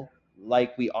feel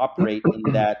like we operate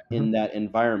in that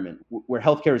environment where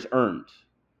healthcare is earned,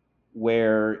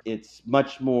 where it's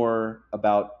much more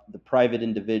about the private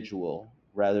individual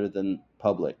rather than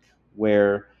public,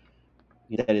 where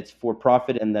that it's for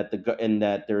profit and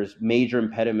that there's major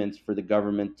impediments for the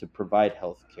government to provide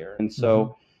health care. And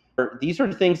so these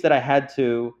are things that I had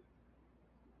to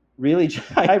really,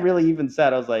 I really even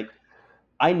said, I was like,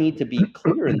 I need to be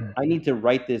clear, and I need to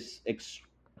write this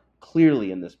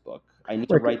clearly in this book. I need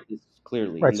to Right, write this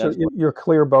clearly, right. and So that's what. you're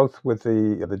clear both with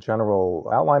the general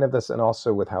outline of this and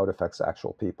also with how it affects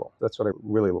actual people. That's what I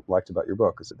really liked about your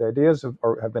book. Is the ideas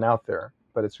have been out there,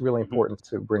 but it's really Mhm. important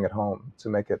to bring it home to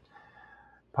make it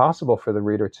possible for the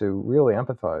reader to really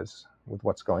empathize with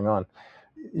what's going on.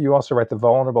 You also write the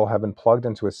vulnerable have been plugged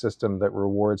into a system that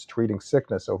rewards treating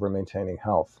sickness over maintaining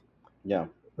health, Yeah,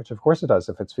 which of course it does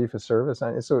if it's fee for service.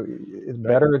 And so it's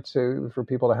right. better for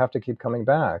people to have to keep coming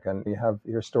back. And you have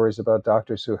your stories about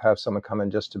doctors who have someone come in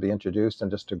just to be introduced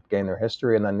and just to gain their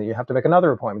history, and then you have to make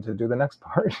another appointment to do the next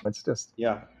part. It's just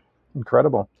Yeah.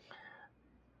 incredible.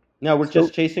 No, we're So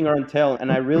just chasing our own tail,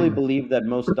 and I really believe that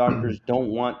most doctors don't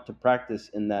want to practice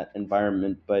in that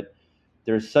environment, but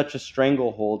there's such a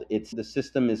stranglehold. It's the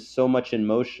system is so much in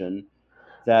motion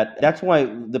that's why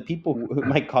the people,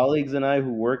 my colleagues and I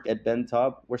who work at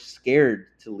Bentop, we're scared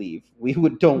to leave. We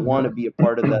don't want to Mhm. be a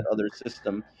part of that other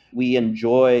system. We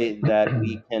enjoy that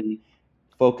we can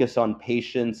focus on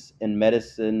patients and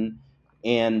medicine,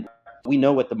 and we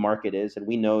know what the market is, and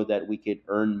we know that we could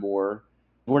earn more.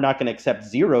 We're not going to accept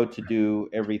zero to do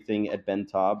everything at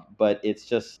Bentop, but it's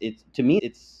to me,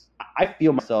 I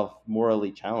feel myself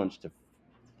morally challenged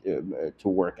to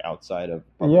work outside of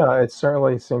public Yeah, health. it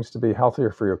certainly seems to be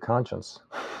healthier for your conscience.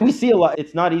 We see a lot.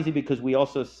 It's not easy because we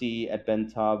also see at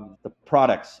Bentab the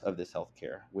products of this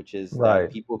healthcare, which is that Right,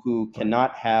 people who right.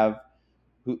 cannot have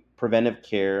preventive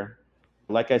care.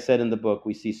 Like I said in the book,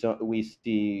 we see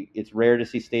it's rare to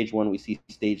see stage 1. We see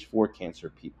stage 4 cancer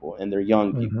people, and they're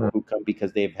young Hmm. people who come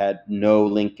because they've had no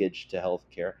linkage to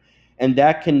healthcare, and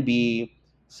that can be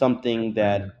something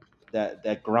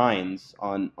that grinds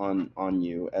on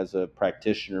you as a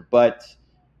practitioner. But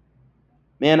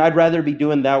man, I'd rather be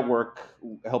doing that work,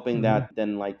 helping Hmm. that,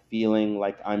 than like feeling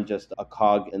like I'm just a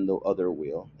cog in the other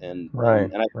wheel. And Right,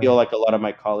 and and I feel right. like a lot of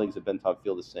my colleagues at Bentop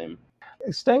feel the same.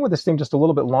 Staying with this theme just a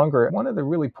little bit longer, one of the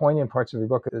really poignant parts of your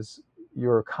book is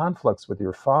your conflicts with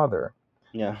your father.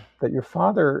 Yeah. That your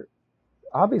father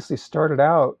obviously started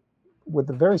out with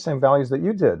the very same values that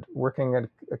you did, working at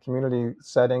a community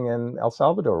setting in El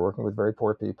Salvador, working with very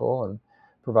poor people and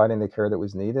providing the care that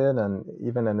was needed. And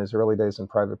even in his early days in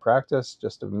private practice,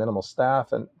 just a minimal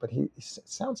staff. And but he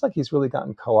sounds like he's really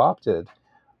gotten co-opted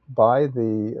by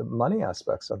the money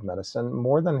aspects of medicine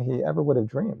more than he ever would have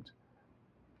dreamed.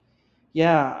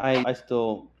 Yeah, I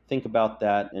still think about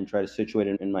that and try to situate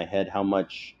it in my head how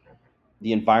much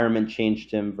the environment changed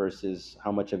him versus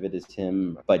how much of it is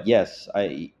him. But yes,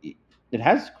 it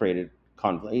has created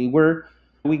conflict.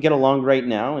 We get along right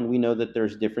now, and we know that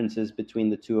there's differences between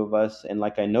the two of us. And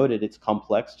like I noted, it's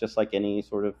complex, just like any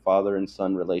sort of father and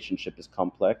son relationship is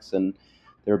complex. And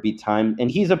there'll be time. And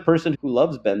he's a person who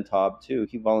loves Ben Taub too.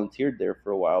 He volunteered there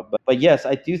for a while. But yes,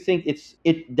 I do think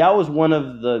that was one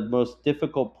of the most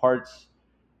difficult parts,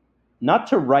 not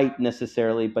to write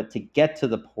necessarily, but to get to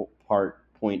the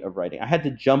point of writing. I had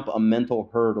to jump a mental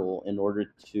hurdle in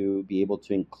order to be able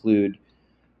to include,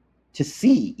 to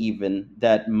see even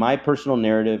that my personal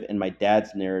narrative and my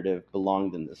dad's narrative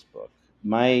belonged in this book.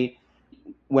 My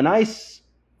when I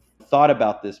thought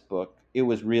about this book, it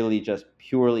was really just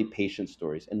purely patient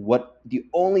stories, and what the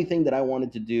only thing that I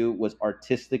wanted to do was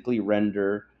artistically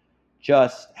render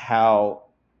just how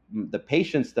the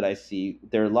patients that I see,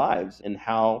 their lives, and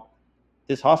how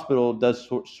this hospital does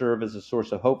serve as a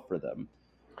source of hope for them.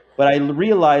 But I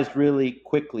realized really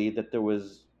quickly that there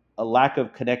was a lack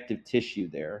of connective tissue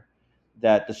there.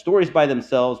 That the stories by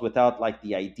themselves, without like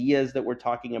the ideas that we're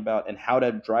talking about and how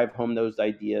to drive home those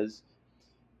ideas.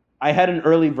 I had an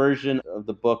early version of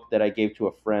the book that I gave to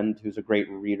a friend who's a great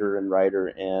reader and writer,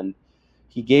 and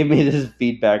he gave me this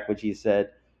feedback, which he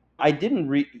said, "I didn't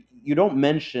read. You don't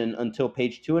mention until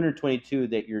page 222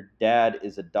 that your dad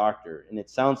is a doctor, and it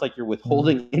sounds like you're Mhm.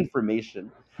 withholding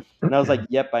information." And I was like,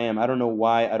 "Yep, I am. I don't know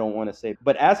why I don't want to say."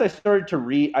 But as I started to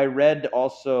read, I read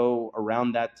also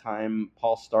around that time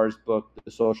Paul Starr's book,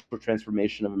 The Social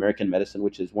Transformation of American Medicine,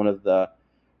 which is one of the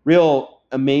real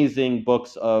amazing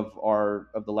books of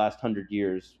the last 100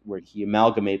 years, where he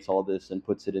amalgamates all this and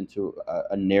puts it into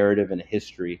a narrative and a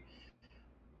history.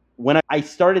 When I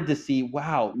started to see,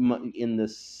 wow, in the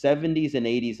 70s and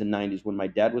 80s and 90s, when my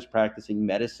dad was practicing,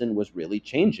 medicine was really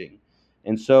changing.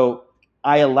 And so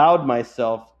I allowed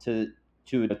myself to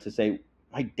say,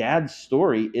 my dad's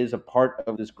story is a part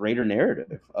of this greater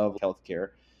narrative of healthcare.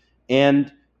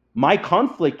 And my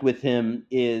conflict with him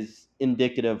is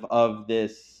indicative of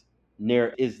this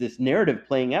narrative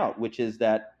playing out, which is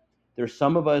that there's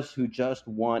some of us who just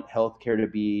want healthcare to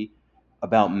be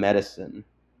about medicine,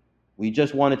 We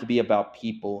just want it to be about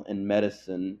people and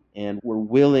medicine, and we're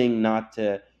willing not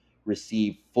to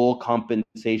receive full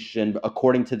compensation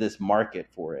according to this market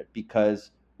for it, because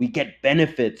we get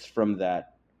benefits from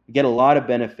that. We get a lot of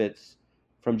benefits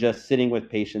from just sitting with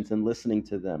patients and listening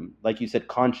to them. Like you said,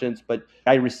 conscience, but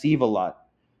I receive a lot.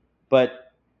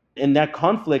 But in that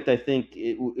conflict, I think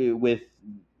with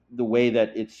the way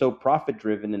that it's so profit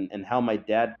driven, and how my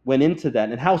dad went into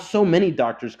that, and how so many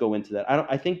doctors go into that.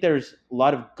 I think there's a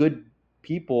lot of good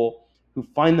people who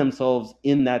find themselves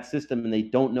in that system, and they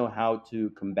don't know how to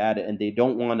combat it, and they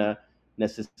don't want to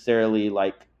necessarily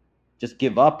like just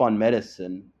give up on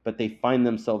medicine, but they find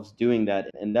themselves doing that.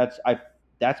 And that's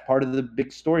part of the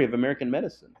big story of American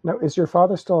medicine. Now, is your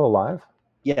father still alive?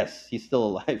 Yes, he's still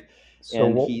alive.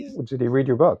 And So did he read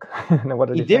your book? And what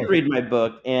did he he did think? read my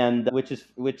book, and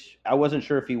which I wasn't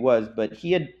sure if he was, but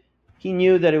he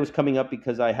knew that it was coming up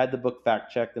because I had the book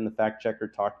fact checked, and the fact checker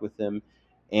talked with him.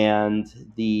 And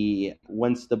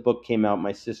once the book came out,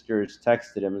 my sisters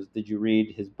texted him, "Did you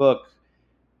read his book?"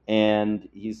 And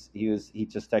he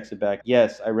just texted back,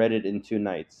 "Yes, I read it in 2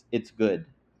 nights. It's good."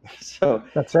 So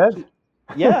That's it?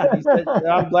 yeah, he said,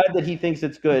 I'm glad that he thinks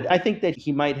it's good. I think that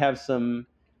he might have some.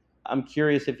 I'm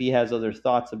curious if he has other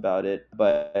thoughts about it,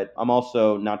 but I'm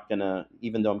also not gonna,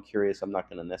 even though I'm curious, I'm not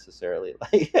gonna necessarily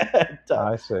like.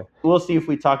 I see. We'll see if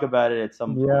we talk about it at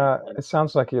some point. Yeah, it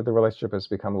sounds like the relationship has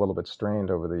become a little bit strained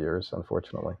over the years,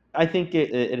 unfortunately. I think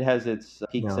it has its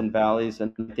peaks Yeah. and valleys,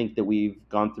 and I think that we've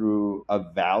gone through a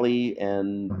valley,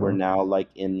 and we're now like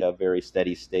in a very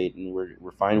steady state, and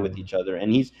we're fine with each other.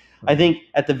 And I think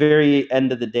at the very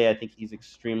end of the day, I think he's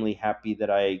extremely happy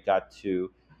that I got to.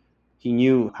 He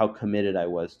knew how committed I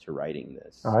was to writing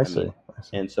this. I see.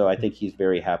 And so I think he's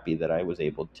very happy that I was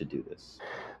able to do this.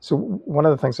 So one of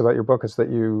the things about your book is that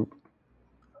you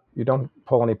don't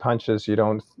pull any punches, you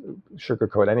don't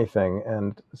sugarcoat anything,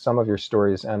 and some of your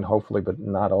stories end hopefully, but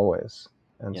not always.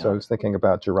 And so I was thinking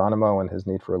about Geronimo and his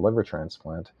need for a liver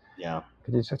transplant. Yeah.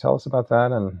 Could you tell us about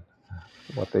that and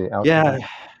what the outcome Yeah. is?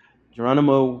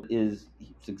 Geronimo he's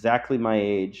exactly my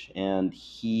age, and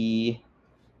he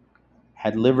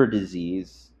had liver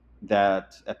disease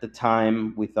that at the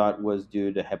time we thought was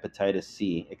due to hepatitis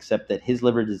C, except that his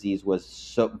liver disease was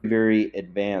so very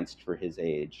advanced for his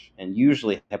age. And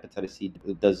usually hepatitis C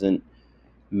doesn't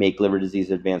make liver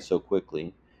disease advance so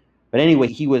quickly. But anyway,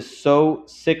 he was so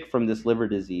sick from this liver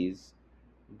disease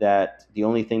that the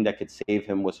only thing that could save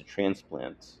him was a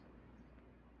transplant.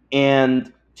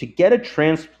 And to get a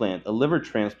transplant, a liver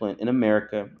transplant in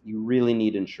America, you really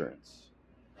need insurance.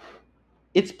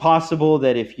 It's possible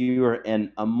that if you are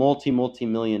a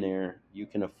multi-millionaire, you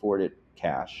can afford it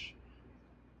cash.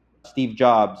 Steve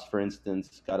Jobs, for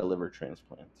instance, got a liver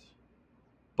transplant.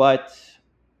 But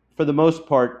for the most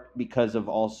part, because of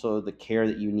also the care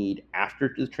that you need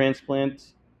after the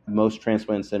transplant, most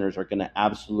transplant centers are going to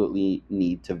absolutely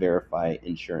need to verify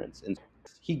insurance. And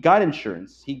he got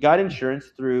insurance. He got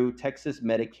insurance through Texas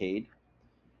Medicaid.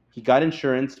 He got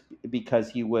insurance because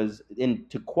he was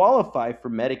to qualify for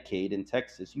Medicaid in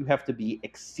Texas, you have to be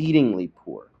exceedingly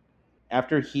poor.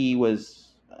 After he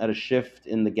was at a shift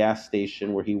in the gas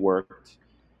station where he worked,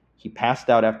 he passed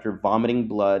out after vomiting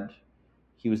blood.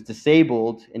 He was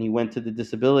disabled, and he went to the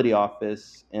disability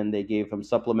office, and they gave him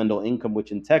supplemental income,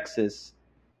 which in Texas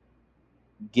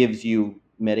gives you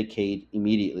Medicaid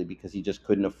immediately because he just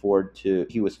couldn't afford to.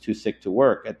 He was too sick to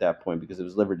work at that point because of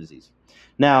his liver disease.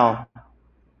 Now,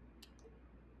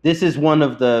 this is one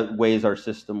of the ways our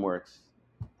system works.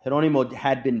 Geronimo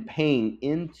had been paying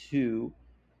into,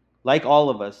 like all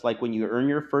of us, like when you earn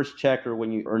your first check or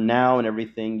when you earn now and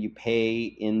everything, you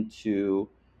pay into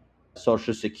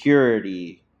Social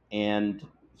Security. And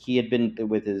he had been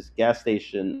with his gas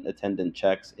station attendant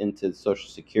checks into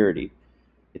Social Security.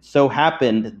 It so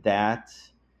happened that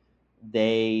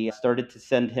they started to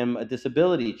send him a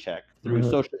disability check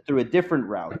through a different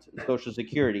route, Social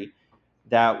Security,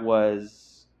 that was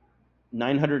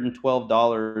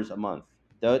 $912 a month.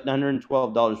 That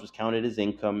 $912 was counted as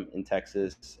income in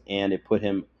Texas, and it put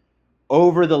him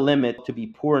over the limit to be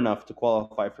poor enough to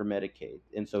qualify for Medicaid.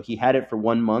 And so he had it for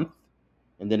 1 month,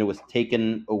 and then it was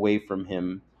taken away from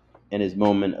him in his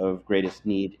moment of greatest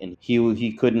need, and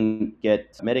he couldn't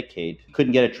get Medicaid,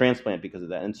 couldn't get a transplant because of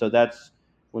that. And so that's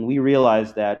when we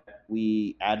realized that,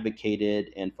 we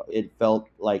advocated, and it felt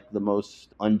like the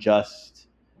most unjust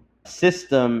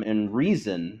system and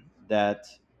reason that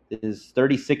his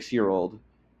 36-year-old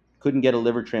couldn't get a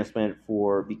liver transplant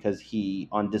because he,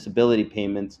 on disability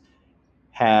payments,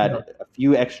 had a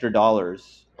few extra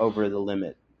dollars over the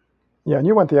limit. Yeah, and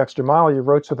you went the extra mile. You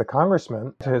wrote to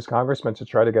his congressman to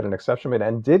try to get an exception made,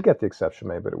 and did get the exception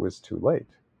made, but it was too late.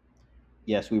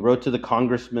 Yes, we wrote to the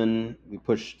congressman. We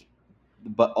pushed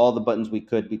all the buttons we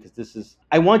could, because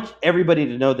I want everybody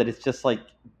to know that it's just like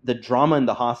the drama in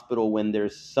the hospital when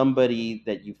there's somebody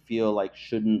that you feel like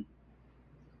shouldn't,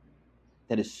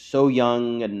 that is so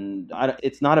young, and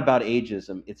it's not about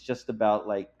ageism. It's just about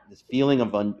like this feeling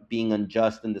of being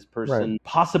unjust, and this person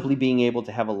possibly being able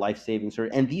to have a life-saving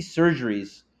surgery. And these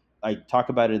surgeries, I talk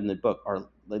about it in the book,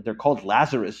 they're called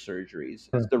Lazarus surgeries.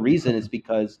 The reason is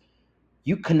because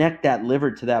you connect that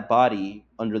liver to that body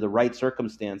under the right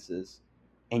circumstances,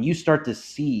 and you start to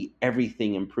see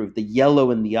everything improve. The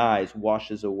yellow in the eyes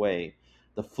washes away.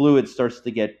 The fluid starts to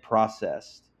get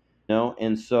processed.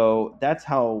 And so that's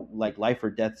how like life or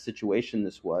death situation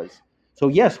this was. So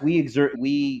yes,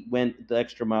 we went the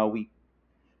extra mile. We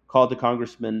called the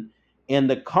congressman, and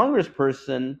the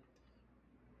congressperson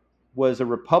was a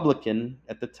Republican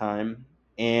at the time,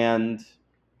 and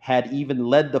had even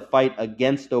led the fight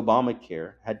against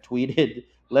Obamacare, had tweeted,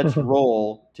 "Let's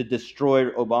roll to destroy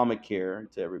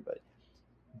Obamacare," to everybody.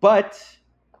 But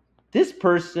this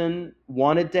person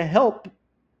wanted to help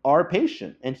our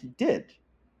patient, and he did.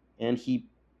 And he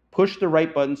pushed the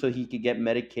right button so he could get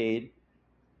Medicaid.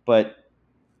 But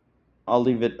I'll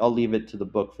leave it to the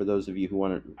book for those of you who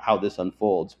want to, how this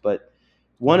unfolds. But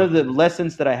one of the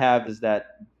lessons that I have is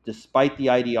that despite the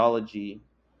ideology,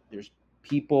 there's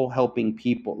people helping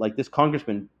people. Like this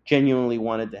congressman genuinely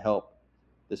wanted to help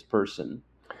this person.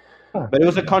 But it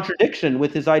was a contradiction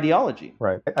with his ideology.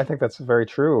 Right. I think that's very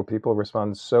true. People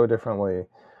respond so differently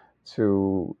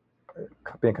to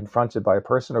being confronted by a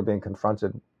person or being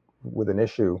confronted with an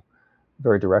issue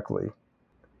very directly.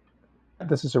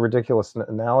 This is a ridiculous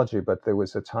analogy, but there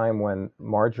was a time when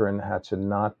margarine had to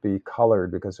not be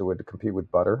colored because it would compete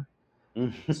with butter.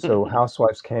 So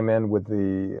housewives came in with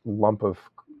the lump of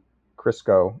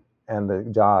Crisco and the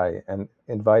dye and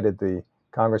invited the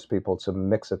congresspeople to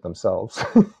mix it themselves.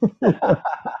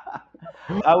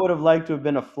 I would have liked to have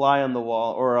been a fly on the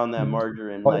wall or on that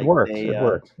margarine. Well, it worked. It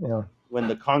worked. Yeah. When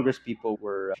the congresspeople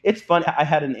were, it's fun. I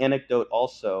had an anecdote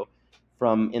also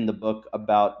from in the book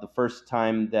about the first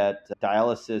time that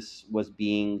dialysis was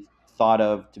being thought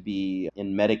of to be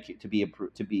in Medicare,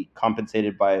 to be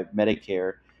compensated by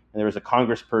Medicare. And there was a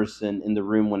congressperson in the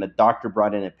room when a doctor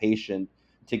brought in a patient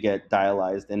to get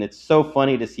dialyzed. And it's so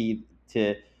funny to see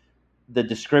the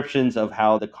descriptions of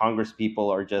how the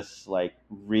congresspeople are just like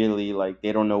really like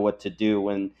they don't know what to do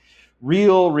when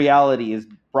real reality is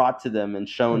brought to them and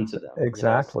shown to them.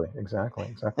 Exactly.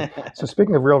 So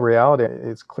speaking of real reality,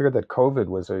 it's clear that COVID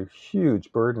was a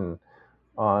huge burden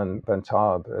on Ben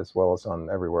Taub as well as on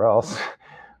everywhere else.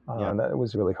 And that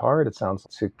was really hard, it sounds,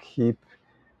 to keep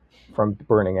from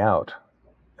burning out.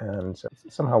 And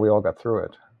somehow we all got through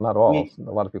it. Not all.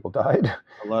 A lot of people died.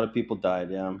 A lot of people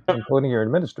died, yeah. Including your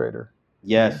administrator.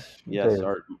 Yes.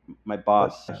 My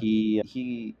boss.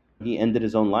 He ended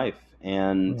his own life,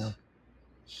 and this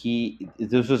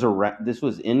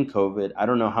was in COVID. I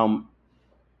don't know how.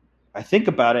 I think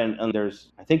about it, and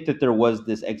I think that there was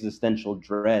this existential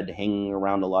dread hanging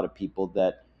around a lot of people,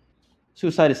 that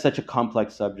suicide is such a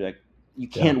complex subject. You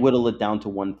can't whittle it down to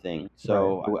one thing.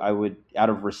 So I would, out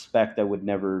of respect, I would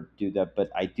never do that.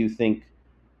 But I do think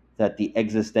that the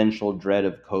existential dread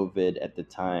of COVID at the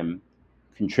time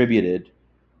contributed.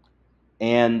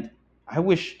 And I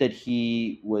wish that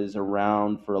he was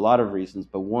around for a lot of reasons,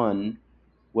 but one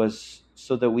was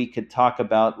so that we could talk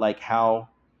about like how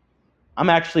I'm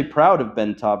actually proud of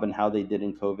Ben Taub and how they did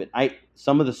in COVID.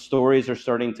 Some of the stories are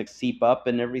starting to seep up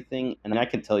and everything, and I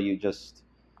can tell you just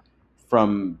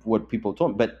from what people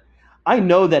told me. But I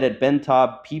know that at Ben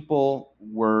Taub,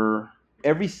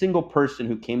 every single person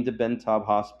who came to Ben Taub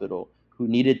Hospital who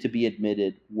needed to be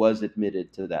admitted was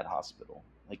admitted to that hospital.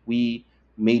 Like we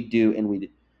made do, and we did.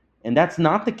 And that's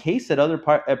not the case at other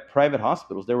private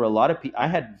hospitals. There were a lot of people. I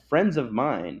had friends of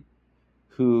mine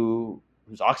whose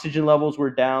oxygen levels were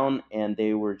down, and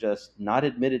they were just not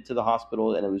admitted to the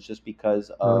hospital, and it was just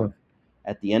because of,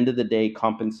 at the end of the day,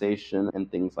 compensation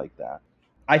and things like that.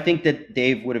 I think that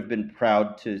Dave would have been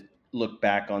proud to look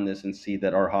back on this and see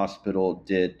that our hospital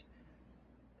did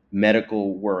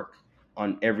medical work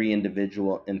on every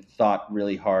individual and thought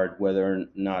really hard whether or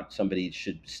not somebody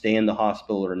should stay in the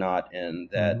hospital or not, and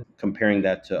that comparing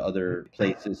that to other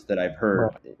places that I've heard.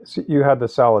 So you had the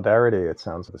solidarity, it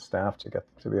sounds, of the staff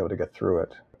to be able to get through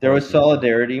it. There was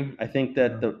solidarity. I think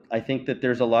that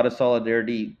there's a lot of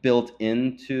solidarity built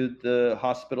into the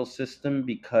hospital system,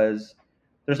 because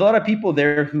there's a lot of people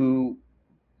there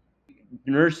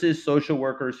nurses, social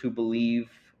workers, who believe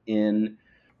in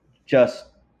just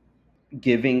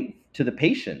giving to the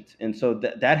patient. And so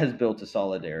that has built a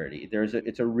solidarity.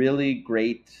 It's a really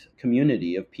great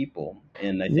community of people.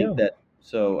 And I think that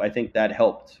So I think that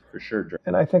helped for sure.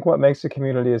 And I think what makes a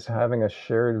community is having a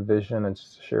shared vision and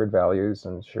shared values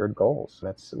and shared goals.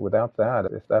 That's without that,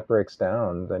 if that breaks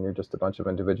down, then you're just a bunch of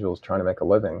individuals trying to make a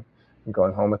living and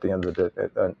going home at the end of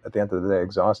the day,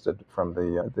 exhausted from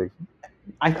the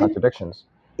contradictions.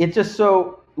 It's just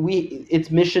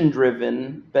it's mission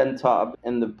driven, Bentab,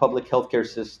 and the public healthcare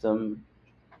system.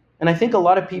 And I think a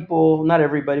lot of people, not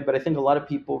everybody, but I think a lot of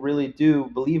people really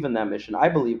do believe in that mission. I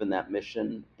believe in that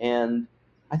mission. And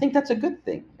I think that's a good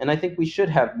thing. And I think we should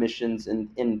have missions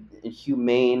in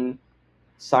humane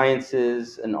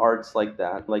sciences and arts like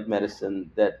that, like medicine,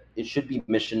 that it should be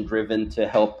mission driven to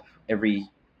help every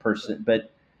person.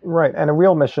 But right, and a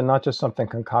real mission, not just something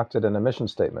concocted in a mission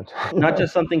statement. Not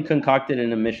just something concocted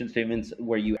in a mission statement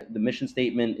where the mission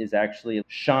statement is actually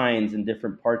shines in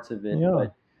different parts of it. Yeah,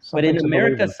 but in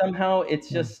America, somehow it's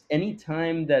just any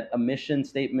time that a mission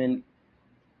statement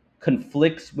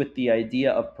conflicts with the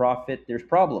idea of profit, there's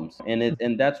problems.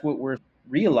 And that's what we're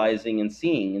realizing and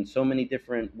seeing in so many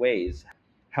different ways,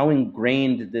 how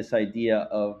ingrained this idea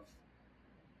of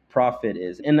profit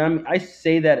is. And I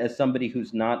say that as somebody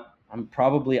who's not, I'm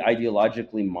probably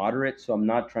ideologically moderate, so I'm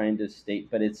not trying to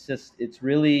state, but it's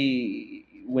really,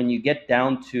 when you get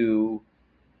down to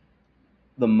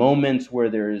the moments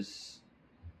where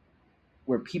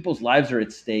people's lives are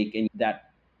at stake, and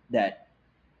that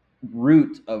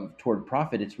route toward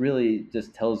profit, it's really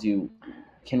just tells you,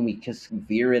 can we just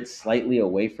veer it slightly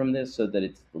away from this so that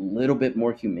it's a little bit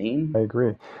more humane? I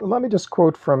agree. Let me just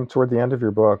quote from toward the end of your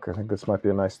book. I think this might be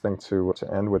a nice thing to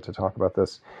end with, to talk about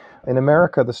this. In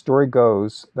America, the story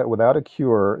goes that without a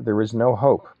cure, there is no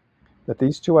hope, that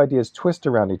these two ideas twist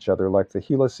around each other like the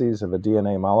helices of a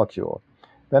DNA molecule.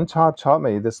 Bentab taught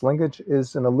me this linkage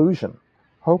is an illusion.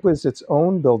 Hope is its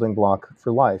own building block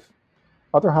for life.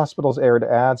 Other hospitals aired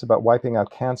ads about wiping out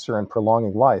cancer and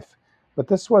prolonging life, but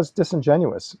this was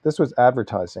disingenuous. This was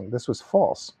advertising. This was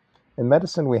false. In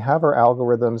medicine, we have our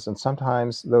algorithms, and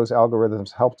sometimes those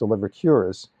algorithms help deliver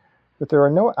cures, but there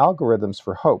are no algorithms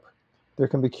for hope. There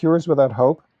can be cures without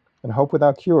hope, and hope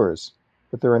without cures,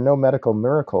 but there are no medical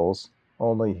miracles,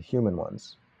 only human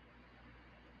ones.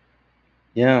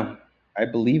 Yeah, I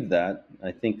believe that.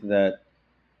 I think that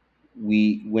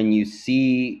when you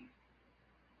see,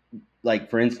 like,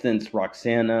 for instance,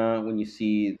 Roxana, when you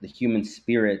see the human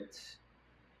spirit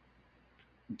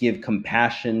give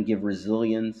compassion, give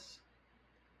resilience,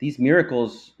 these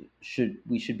miracles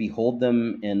we should behold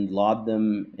them and laud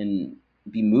them and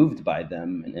be moved by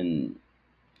them, and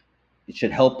it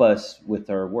should help us with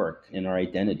our work and our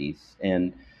identities.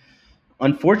 And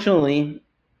unfortunately,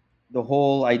 the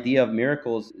whole idea of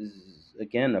miracles is,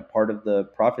 again, a part of the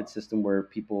profit system where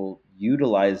people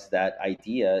utilize that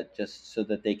idea just so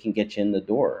that they can get you in the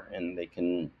door and they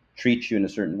can treat you in a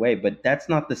certain way. But that's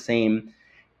not the same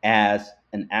as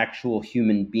an actual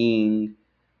human being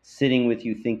sitting with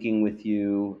you, thinking with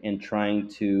you, and trying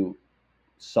to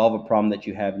solve a problem that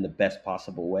you have in the best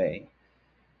possible way.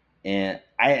 And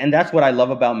that's what I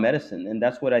love about medicine, and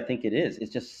that's what I think it is.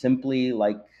 It's just simply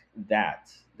like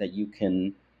that you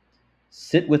can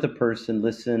sit with a person,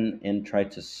 listen, and try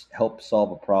to help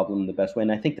solve a problem the best way.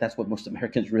 And I think that's what most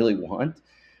Americans really want.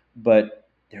 But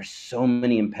there's so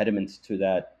many impediments to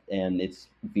that, and it's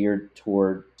veered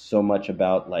toward so much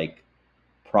about like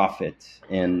profit.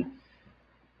 And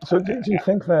so do you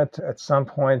think that at some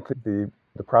point the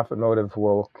profit motive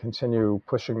will continue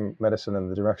pushing medicine in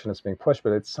the direction it's being pushed,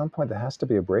 but at some point there has to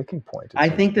be a breaking point? I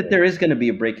think that there is going to be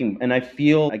a breaking, and I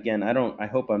feel, again, I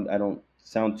don't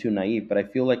sound too naive, but I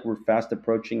feel like we're fast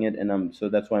approaching it, and so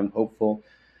that's why I'm hopeful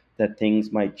that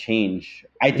things might change.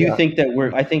 I think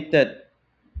that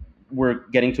we're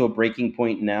getting to a breaking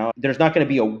point now. There's not going to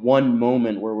be a one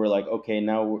moment where we're like, okay,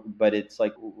 now, but it's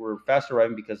like we're fast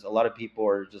arriving because a lot of people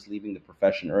are just leaving the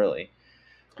profession early.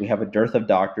 We have a dearth of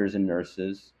doctors and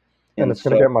nurses. And it's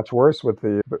going to get much worse with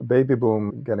the baby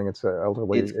boom getting its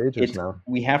elderly ages now.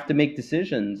 We have to make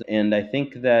decisions. And I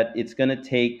think that it's going to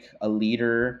take a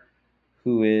leader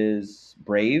who is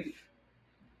brave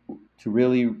to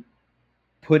really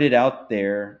put it out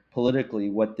there politically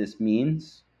what this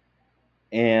means,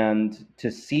 and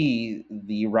to see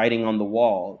the writing on the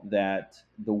wall that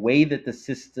the way that the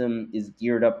system is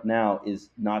geared up now is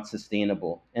not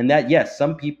sustainable. And that, yes,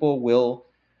 some people will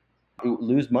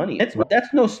lose money.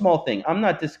 That's no small thing. I'm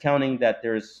not discounting that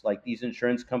there's like these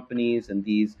insurance companies and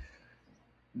these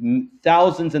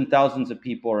thousands and thousands of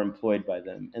people are employed by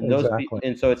them, and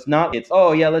and so it's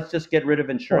oh yeah, let's just get rid of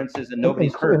insurances and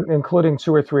nobody's hurt, including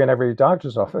 2 or 3 in every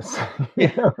doctor's office.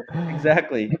 Yeah,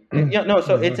 exactly.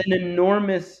 So it's an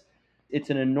enormous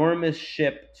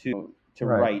ship to to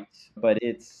Right. write,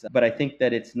 but I think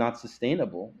that it's not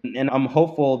sustainable. And I'm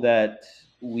hopeful that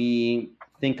we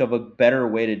think of a better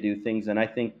way to do things. And I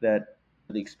think that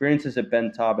the experiences at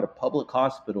Ben Taub at a public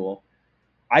hospital,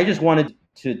 I just wanted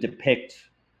to depict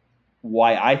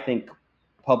why I think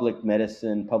public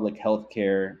medicine, public health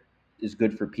care is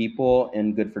good for people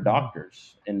and good for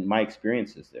doctors, and my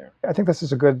experiences there. I think this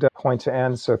is a good point to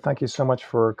end. So thank you so much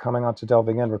for coming on to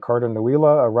Delving In. Ricardo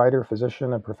Nuila, a writer,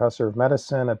 physician, and professor of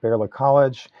medicine at Baylor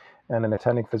College and an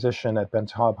attending physician at Ben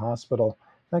Taub Hospital.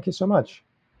 Thank you so much.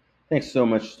 Thanks so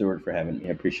much, Stuart, for having me.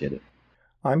 I appreciate it.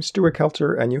 I'm Stuart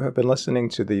Kelter, and you have been listening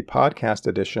to the podcast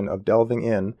edition of Delving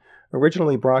In,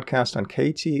 originally broadcast on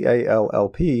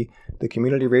KTAL-LP, the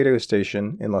community radio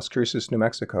station in Las Cruces, New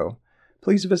Mexico.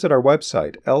 Please visit our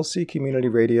website,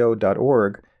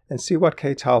 lccommunityradio.org, and see what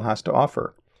KTAL has to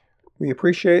offer. We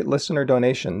appreciate listener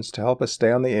donations to help us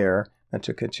stay on the air and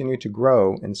to continue to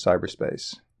grow in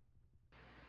cyberspace.